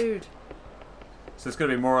 move, dude. So it's going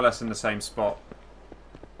to be more or less in the same spot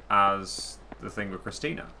as the thing with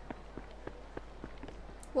Christina.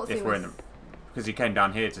 What If thing we're was... in, because you came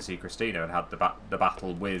down here to see Christina and had the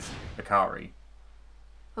battle with Akari.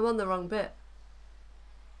 I'm on the wrong bit.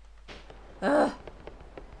 Ugh.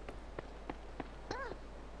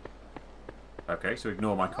 Okay, so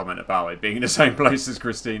ignore my comment about it being in the same place as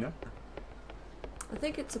Christina. I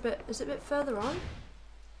think it's a bit... Is it a bit further on?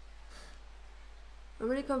 I'm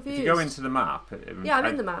really confused. If you go into the map... Yeah, I'm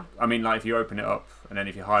in the map. I mean, like, if you open it up, and then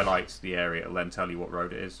if you highlight the area, it'll then tell you what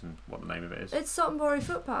road it is and what the name of it is. It's Sotenbori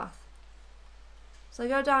footpath. So I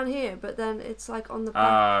go down here, but then it's like on the bank.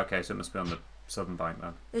 Ah, okay, so it must be on the southern bank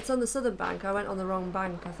then. It's on the southern bank. I went on the wrong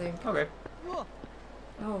bank, I think. Okay.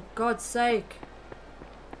 Oh, God's sake.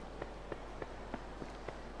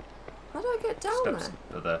 How do I get down Steps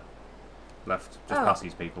there? to the left, just past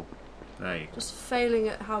these people. There you go. Just failing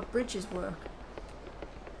at how bridges work.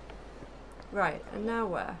 Right, and now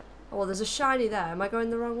where? Oh, well, there's a shiny there. Am I going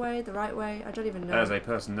the wrong way, the right way? I don't even know. There's a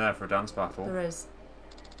person there for a dance battle. There is.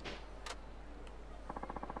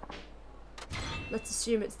 Let's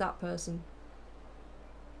assume it's that person.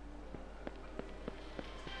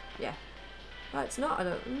 Yeah. Oh, it's not. I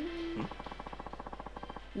don't...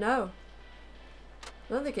 No.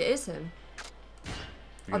 I don't think it is him.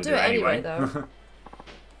 I'll do it anyway, though.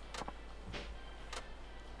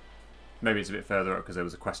 Maybe it's a bit further up because there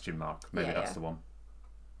was a question mark. Maybe Yeah, that's yeah. the one.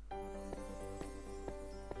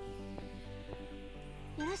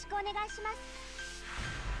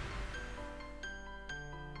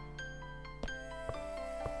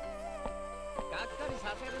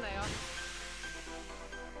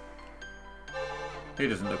 He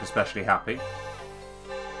doesn't look especially happy.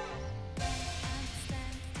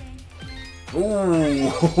 Ooh!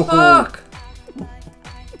 Fuck!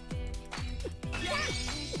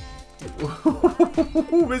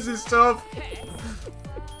 This is tough.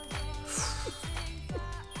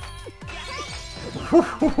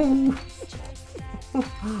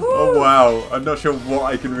 Oh wow! I'm not sure what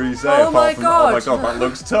I can really say apart from oh my god, that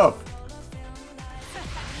looks tough.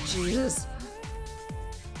 Jesus.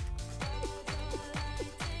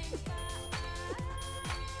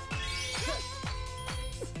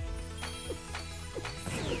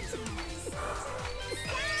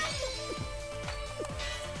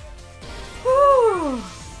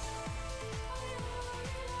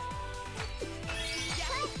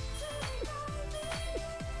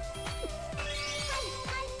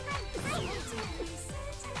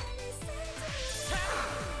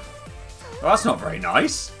 Well, that's not very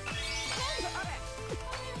nice.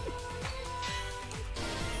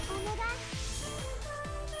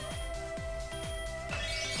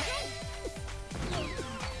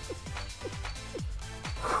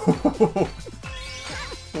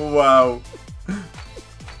 Wow.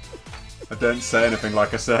 I don't say anything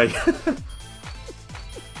like I say.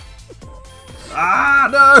 Ah,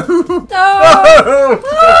 no! No! No!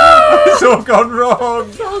 It's all gone wrong!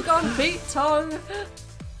 It's all gone Pete Tong.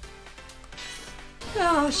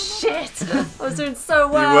 Oh shit! I was doing so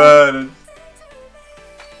well. You weren't.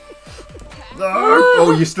 No!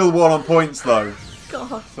 Oh, you still won on points though.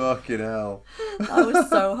 God. Fucking hell. That was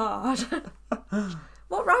so hard.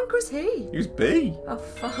 What rank was he? He was B. Oh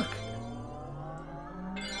fuck.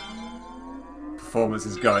 Performance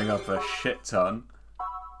is going up a shit ton.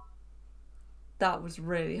 That was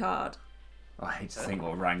really hard. I hate to think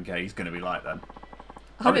what rank A is going to be like then.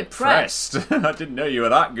 I'm impressed. I didn't know you were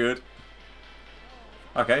that good.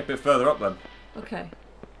 Okay, a bit further up then. Okay.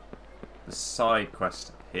 The side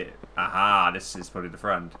quest here. Aha, this is probably the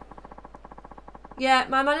friend. Yeah,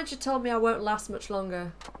 my manager told me I won't last much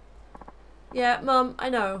longer. Yeah, Mum, I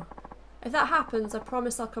know. If that happens, I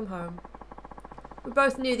promise I'll come home. We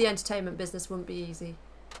both knew the entertainment business wouldn't be easy.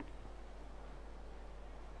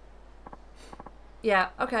 Yeah,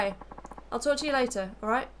 okay. I'll talk to you later,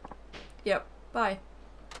 alright? Yep, bye.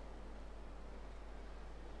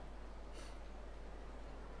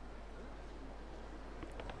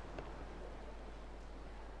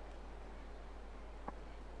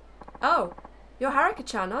 Oh, you're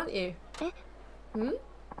Haruka-chan, aren't you? Hmm?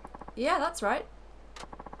 Yeah, that's right.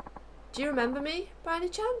 Do you remember me, by any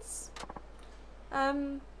chance?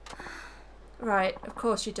 Right, of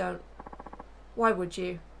course you don't. Why would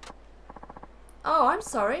you? Oh, I'm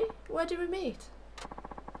sorry. Where did we meet?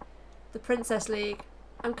 The Princess League.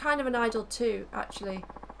 I'm kind of an idol too, actually.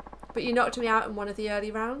 But you knocked me out in one of the early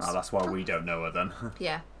rounds. Oh, that's why we don't know her then.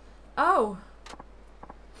 Yeah. Oh.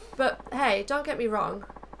 But hey, don't get me wrong.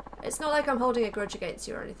 It's not like I'm holding a grudge against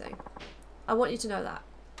you or anything. I want you to know that.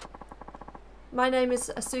 My name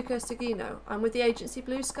is Asuka Sugino. I'm with the agency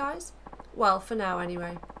Blue Skies. Well, for now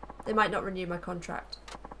anyway. They might not renew my contract.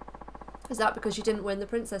 Is that because you didn't win the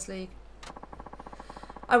Princess League?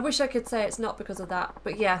 I wish I could say it's not because of that,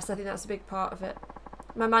 but yes, I think that's a big part of it.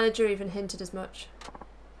 My manager even hinted as much.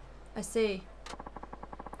 I see.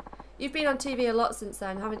 You've been on TV a lot since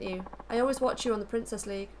then, haven't you? I always watch you on the Princess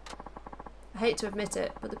League. I hate to admit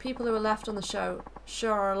it, but the people who are left on the show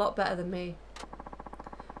sure are a lot better than me.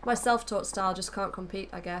 My self-taught style just can't compete,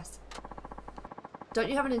 I guess. Don't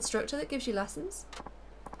you have an instructor that gives you lessons?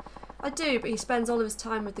 I do, but he spends all of his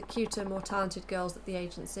time with the cuter, more talented girls at the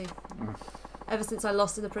agency. Ever since I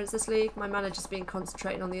lost in the Princess League, my manager's been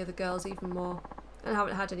concentrating on the other girls even more, and I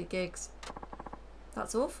haven't had any gigs.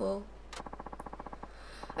 That's awful.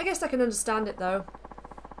 I guess I can understand it though.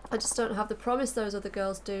 I just don't have the promise those other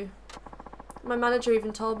girls do. My manager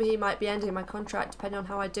even told me he might be ending my contract depending on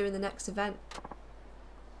how I do in the next event.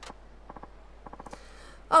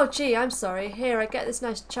 Oh gee, I'm sorry. Here, I get this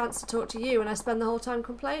nice chance to talk to you and I spend the whole time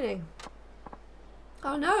complaining.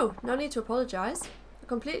 Oh no, no need to apologise. I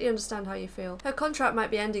completely understand how you feel. Her contract might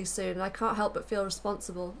be ending soon and I can't help but feel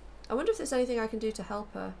responsible. I wonder if there's anything I can do to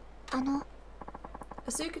help her.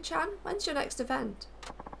 Asuka-chan, when's your next event?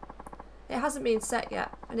 It hasn't been set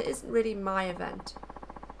yet, and it isn't really my event.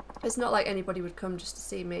 It's not like anybody would come just to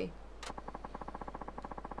see me.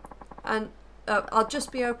 And I'll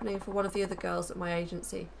just be opening for one of the other girls at my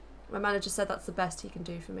agency. My manager said that's the best he can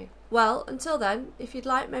do for me. Well, until then, if you'd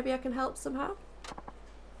like, maybe I can help somehow.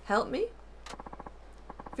 Help me?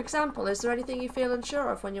 For example, is there anything you feel unsure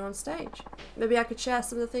of when you're on stage? Maybe I could share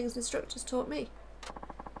some of the things instructors taught me.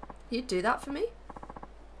 You'd do that for me?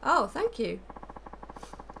 Oh, thank you.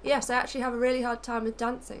 Yes, I actually have a really hard time with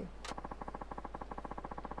dancing.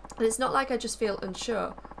 And it's not like I just feel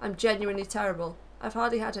unsure. I'm genuinely terrible. I've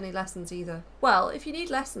hardly had any lessons either. Well, if you need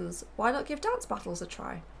lessons, why not give dance battles a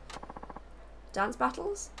try? Dance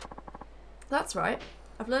battles? That's right.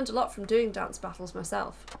 I've learned a lot from doing dance battles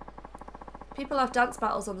myself. People have dance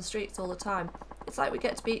battles on the streets all the time. It's like we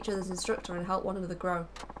get to be each other's instructor and help one another grow.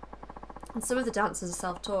 And some of the dancers are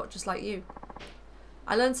self-taught, just like you.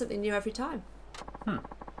 I learn something new every time.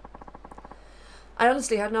 I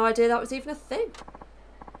honestly had no idea that was even a thing.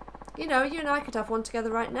 You know, you and I could have one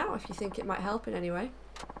together right now if you think it might help in any way.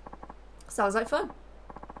 Sounds like fun.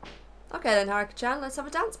 Okay then, Haruka-chan, let's have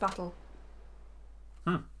a dance battle.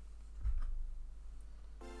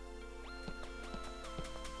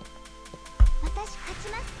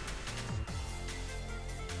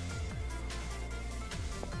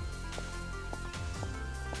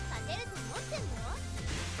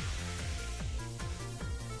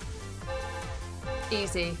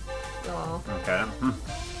 Easy. Aww. Okay.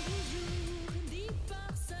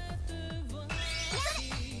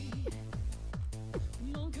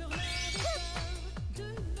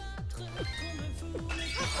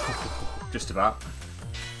 Just about.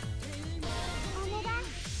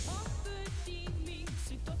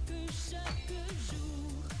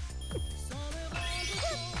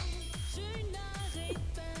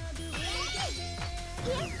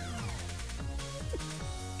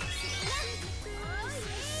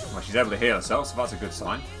 Well, she's able to heal herself, so that's a good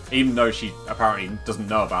sign. Even though she apparently doesn't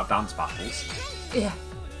know about dance battles. Yeah.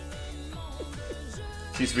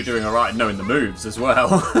 Seems to be doing alright knowing the moves as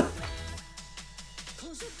well.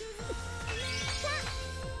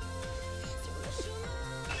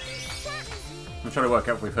 I'm trying to work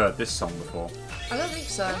out if we've heard this song before. I don't think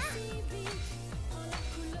so.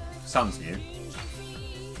 Sounds new.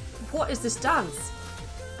 What is this dance?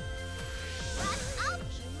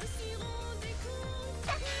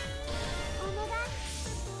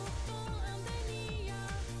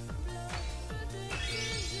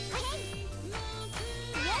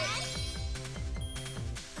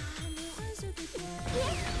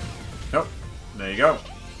 Oh, there you go.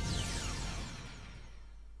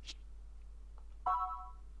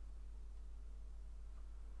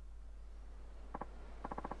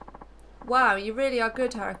 Wow, you really are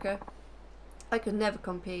good, Haruka. I could never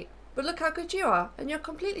compete. But look how good you are, and you're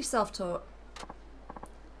completely self-taught.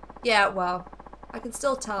 Yeah, well, I can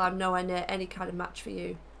still tell I'm nowhere near any kind of match for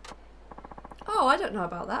you. Oh, I don't know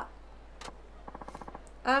about that.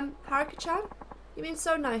 Haruka-chan? You've been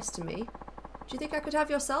so nice to me. Do you think I could have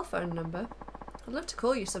your cell phone number? I'd love to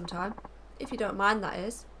call you sometime. If you don't mind, that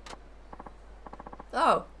is.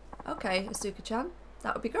 Oh, okay, Asuka-chan.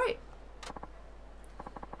 That would be great.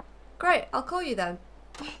 Great, I'll call you then.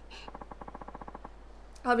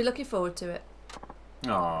 I'll be looking forward to it.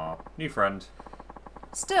 Aw, new friend.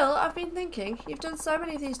 Still, I've been thinking, you've done so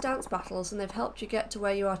many of these dance battles and they've helped you get to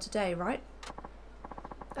where you are today, right?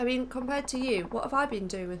 I mean, compared to you, what have I been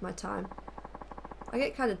doing with my time? I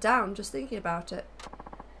get kind of down just thinking about it.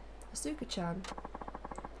 Asuka-chan.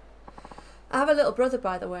 I have a little brother,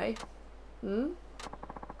 by the way.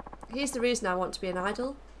 He's the reason I want to be an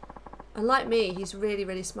idol. And like me, he's really,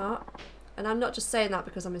 really smart. And I'm not just saying that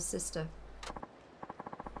because I'm his sister.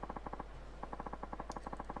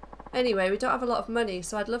 Anyway, we don't have a lot of money,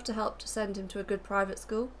 so I'd love to help to send him to a good private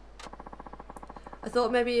school. I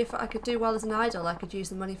thought maybe if I could do well as an idol, I could use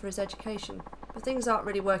the money for his education. But things aren't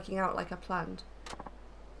really working out like I planned.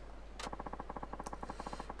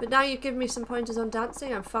 But now you've given me some pointers on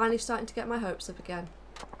dancing, I'm finally starting to get my hopes up again.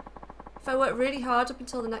 If I work really hard up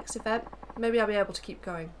until the next event, maybe I'll be able to keep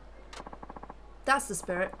going. That's the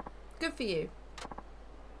spirit. Good for you.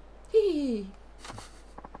 Hee.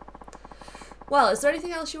 Well, is there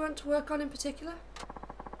anything else you want to work on in particular?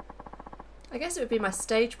 I guess it would be my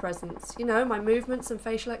stage presence. You know, my movements and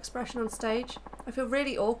facial expression on stage. I feel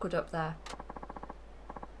really awkward up there.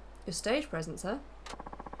 Your stage presence, huh?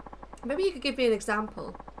 Maybe you could give me an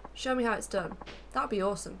example. Show me how it's done. That would be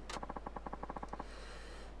awesome.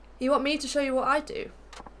 You want me to show you what I do?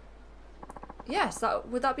 Yes,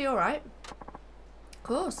 would that be alright? Of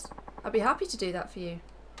course. I'd be happy to do that for you.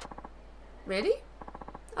 Really?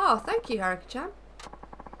 Oh, thank you, Haruka-chan.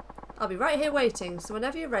 I'll be right here waiting, so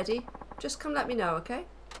whenever you're ready, just come let me know, okay?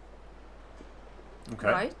 Okay.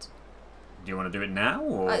 Right? Do you want to do it now,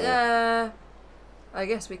 or...? I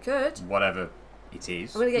guess we could. Whatever it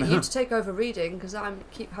is. I'm going to get you to take over reading, because I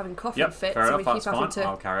keep having coughing fits, fair and enough, we keep having to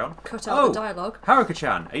I'll carry on. cut out the dialogue.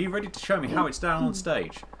 Haruka-chan, are you ready to show me how it's done on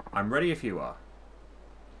stage? I'm ready if you are.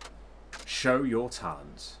 Show your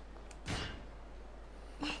talent.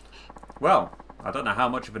 Well, I don't know how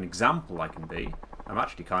much of an example I can be. I'm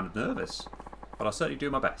actually kind of nervous, but I'll certainly do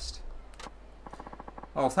my best.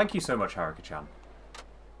 Oh, thank you so much, Haruka-chan.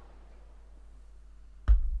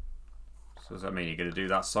 So does that mean you're going to do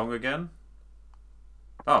that song again?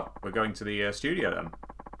 Oh, we're going to the studio then.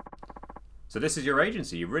 So this is your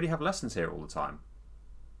agency. You really have lessons here all the time.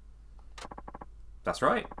 That's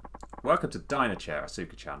right. Welcome to Diner Chair,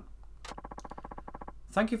 Asuka-chan.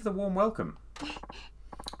 Thank you for the warm welcome.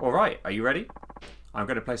 Alright, are you ready? I'm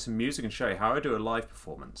going to play some music and show you how I do a live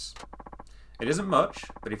performance. It isn't much,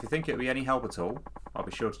 but if you think it'll be any help at all, I'll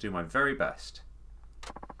be sure to do my very best.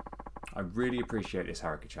 I really appreciate this,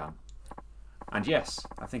 Haruka-chan. And yes,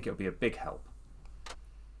 I think it'll be a big help.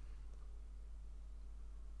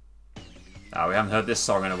 Ah, we haven't heard this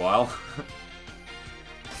song in a while.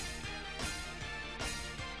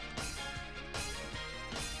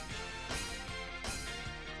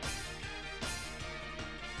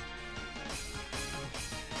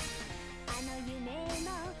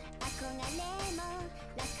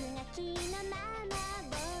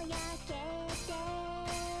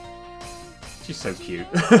 She's so cute.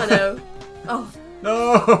 I know. Oh.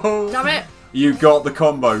 No! Damn it! You got the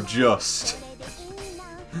combo just.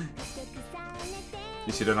 At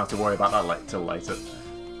least you don't have to worry about that till later.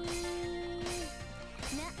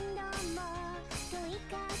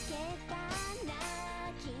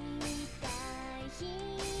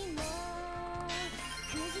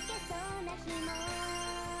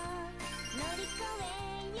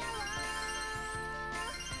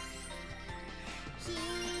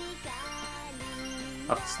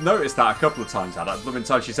 I've noticed that a couple of times, at that blooming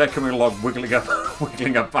time she's there coming along wiggling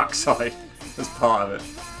her backside as part of it.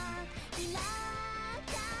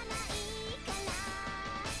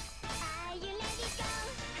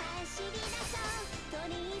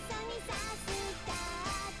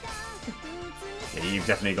 Yeah, you've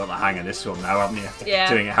definitely got the hang of this one now, haven't you? After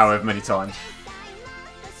doing it however many times.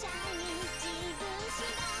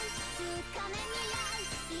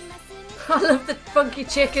 I love the funky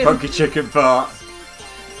chicken. Funky chicken part.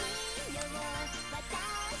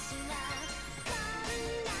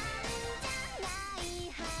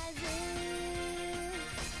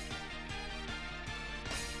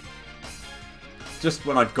 Just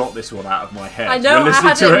when I'd got this one out of my head, I know,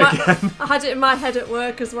 listening to it again. I had it in my head at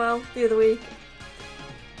work as well the other week.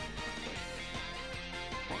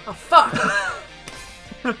 Oh fuck!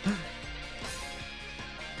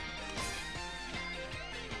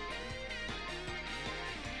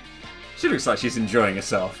 She looks like she's enjoying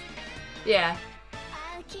herself. Yeah.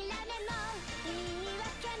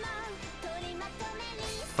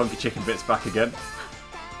 Funky chicken bits back again.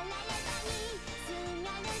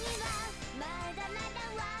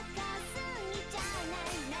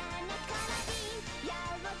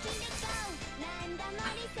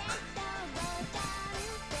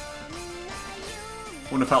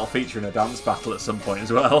 Wonder if that'll feature in a dance battle at some point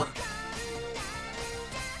as well.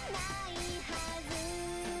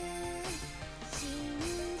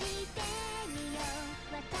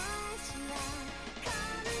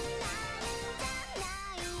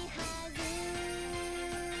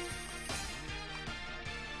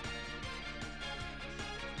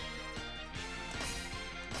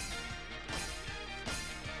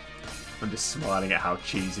 I'm just smiling at how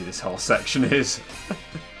cheesy this whole section is.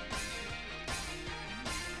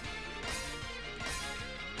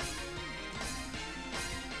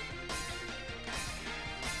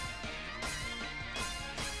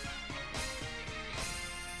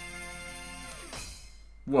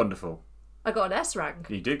 Wonderful. I got an S rank.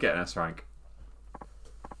 You did get an S rank.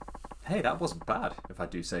 Hey, that wasn't bad, if I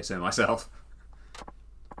do say so myself.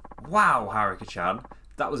 Wow, Haruka-chan.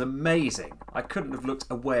 That was amazing. I couldn't have looked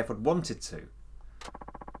away if I'd wanted to.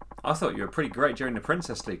 I thought you were pretty great during the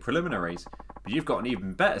Princess League preliminaries, but you've gotten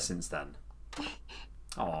even better since then.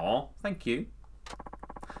 Aw, thank you.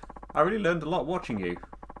 I really learned a lot watching you,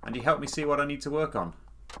 and you helped me see what I need to work on.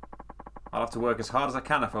 I'll have to work as hard as I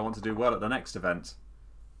can if I want to do well at the next event.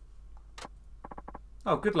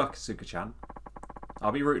 Oh, good luck, Asuka-chan.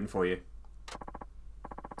 I'll be rooting for you.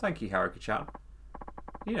 Thank you, Haruka-chan.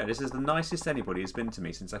 You know, this is the nicest anybody has been to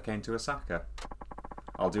me since I came to Osaka.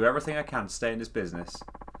 I'll do everything I can to stay in this business.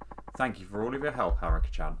 Thank you for all of your help,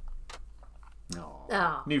 Haruka-chan.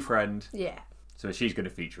 Oh. New friend. Yeah. So she's going to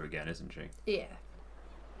feature again, isn't she? Yeah.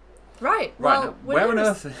 Right. Right. Well, Now, where on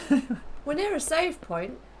earth? We're near a save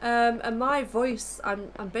point, and my voice,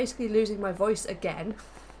 I'm basically losing my voice again.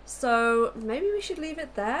 So maybe we should leave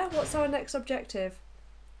it there. What's our next objective?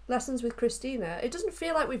 Lessons with Christina. It doesn't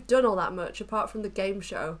feel like we've done all that much apart from the game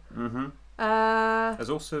show. Mm-hmm. There's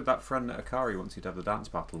also that friend that Akari wants you to have the dance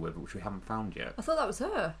battle with, which we haven't found yet. I thought that was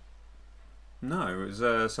her. No, it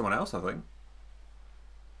was someone else, I think.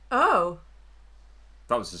 Oh.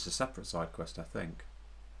 That was just a separate side quest, I think.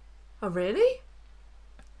 Oh, really?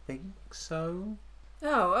 I think so.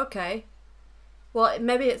 Oh, okay. Well,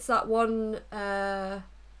 maybe it's that one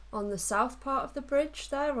on the south part of the bridge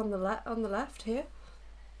there, on the left here.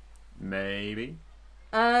 Maybe.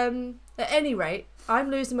 At any rate, I'm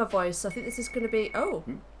losing my voice, so I think this is going to be... Oh.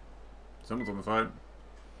 Someone's on the phone.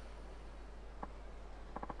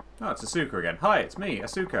 Oh, it's Asuka again. Hi, it's me,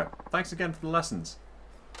 Asuka. Thanks again for the lessons.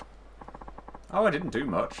 Oh, I didn't do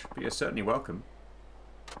much, but you're certainly welcome.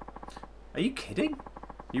 Are you kidding?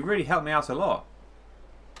 You really helped me out a lot.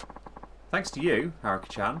 Thanks to you,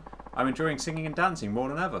 Haruka-chan, I'm enjoying singing and dancing more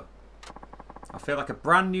than ever. I feel like a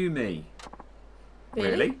brand new me.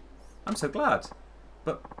 Really? I'm so glad.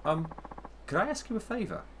 But, could I ask you a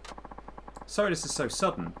favour? Sorry this is so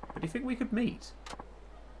sudden, but do you think we could meet?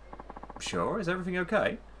 Sure, is everything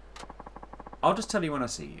okay? I'll just tell you when I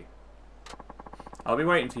see you. I'll be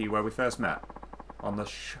waiting for you where we first met, on the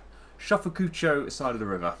Shofukucho side of the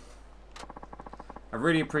river. I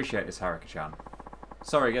really appreciate this, Haruka-chan.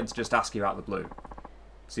 Sorry again to just ask you out of the blue.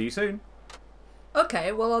 See you soon.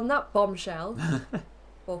 Okay, well on that bombshell,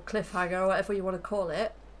 or cliffhanger, or whatever you want to call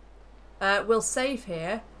it, we'll save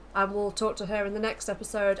here, and we'll talk to her in the next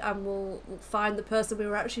episode, and we'll find the person we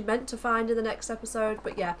were actually meant to find in the next episode.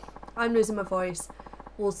 But yeah, I'm losing my voice.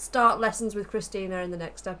 We'll start lessons with Christina in the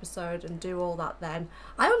next episode and do all that then.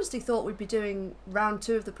 I honestly thought we'd be doing round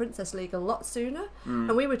 2 of the Princess League a lot sooner.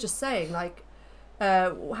 And we were just saying, like,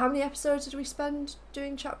 how many episodes did we spend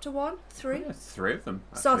doing chapter 1? 3? Yeah, 3 of them,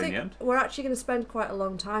 actually, so I in think the end. we're actually going to spend quite a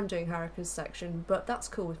long time doing Haruka's section, but that's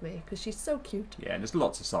cool with me because she's so cute. Yeah, and there's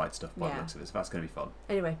lots of side stuff by the Yeah. looks of it, so that's going to be fun.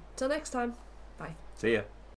 Anyway, till next time. Bye. See ya.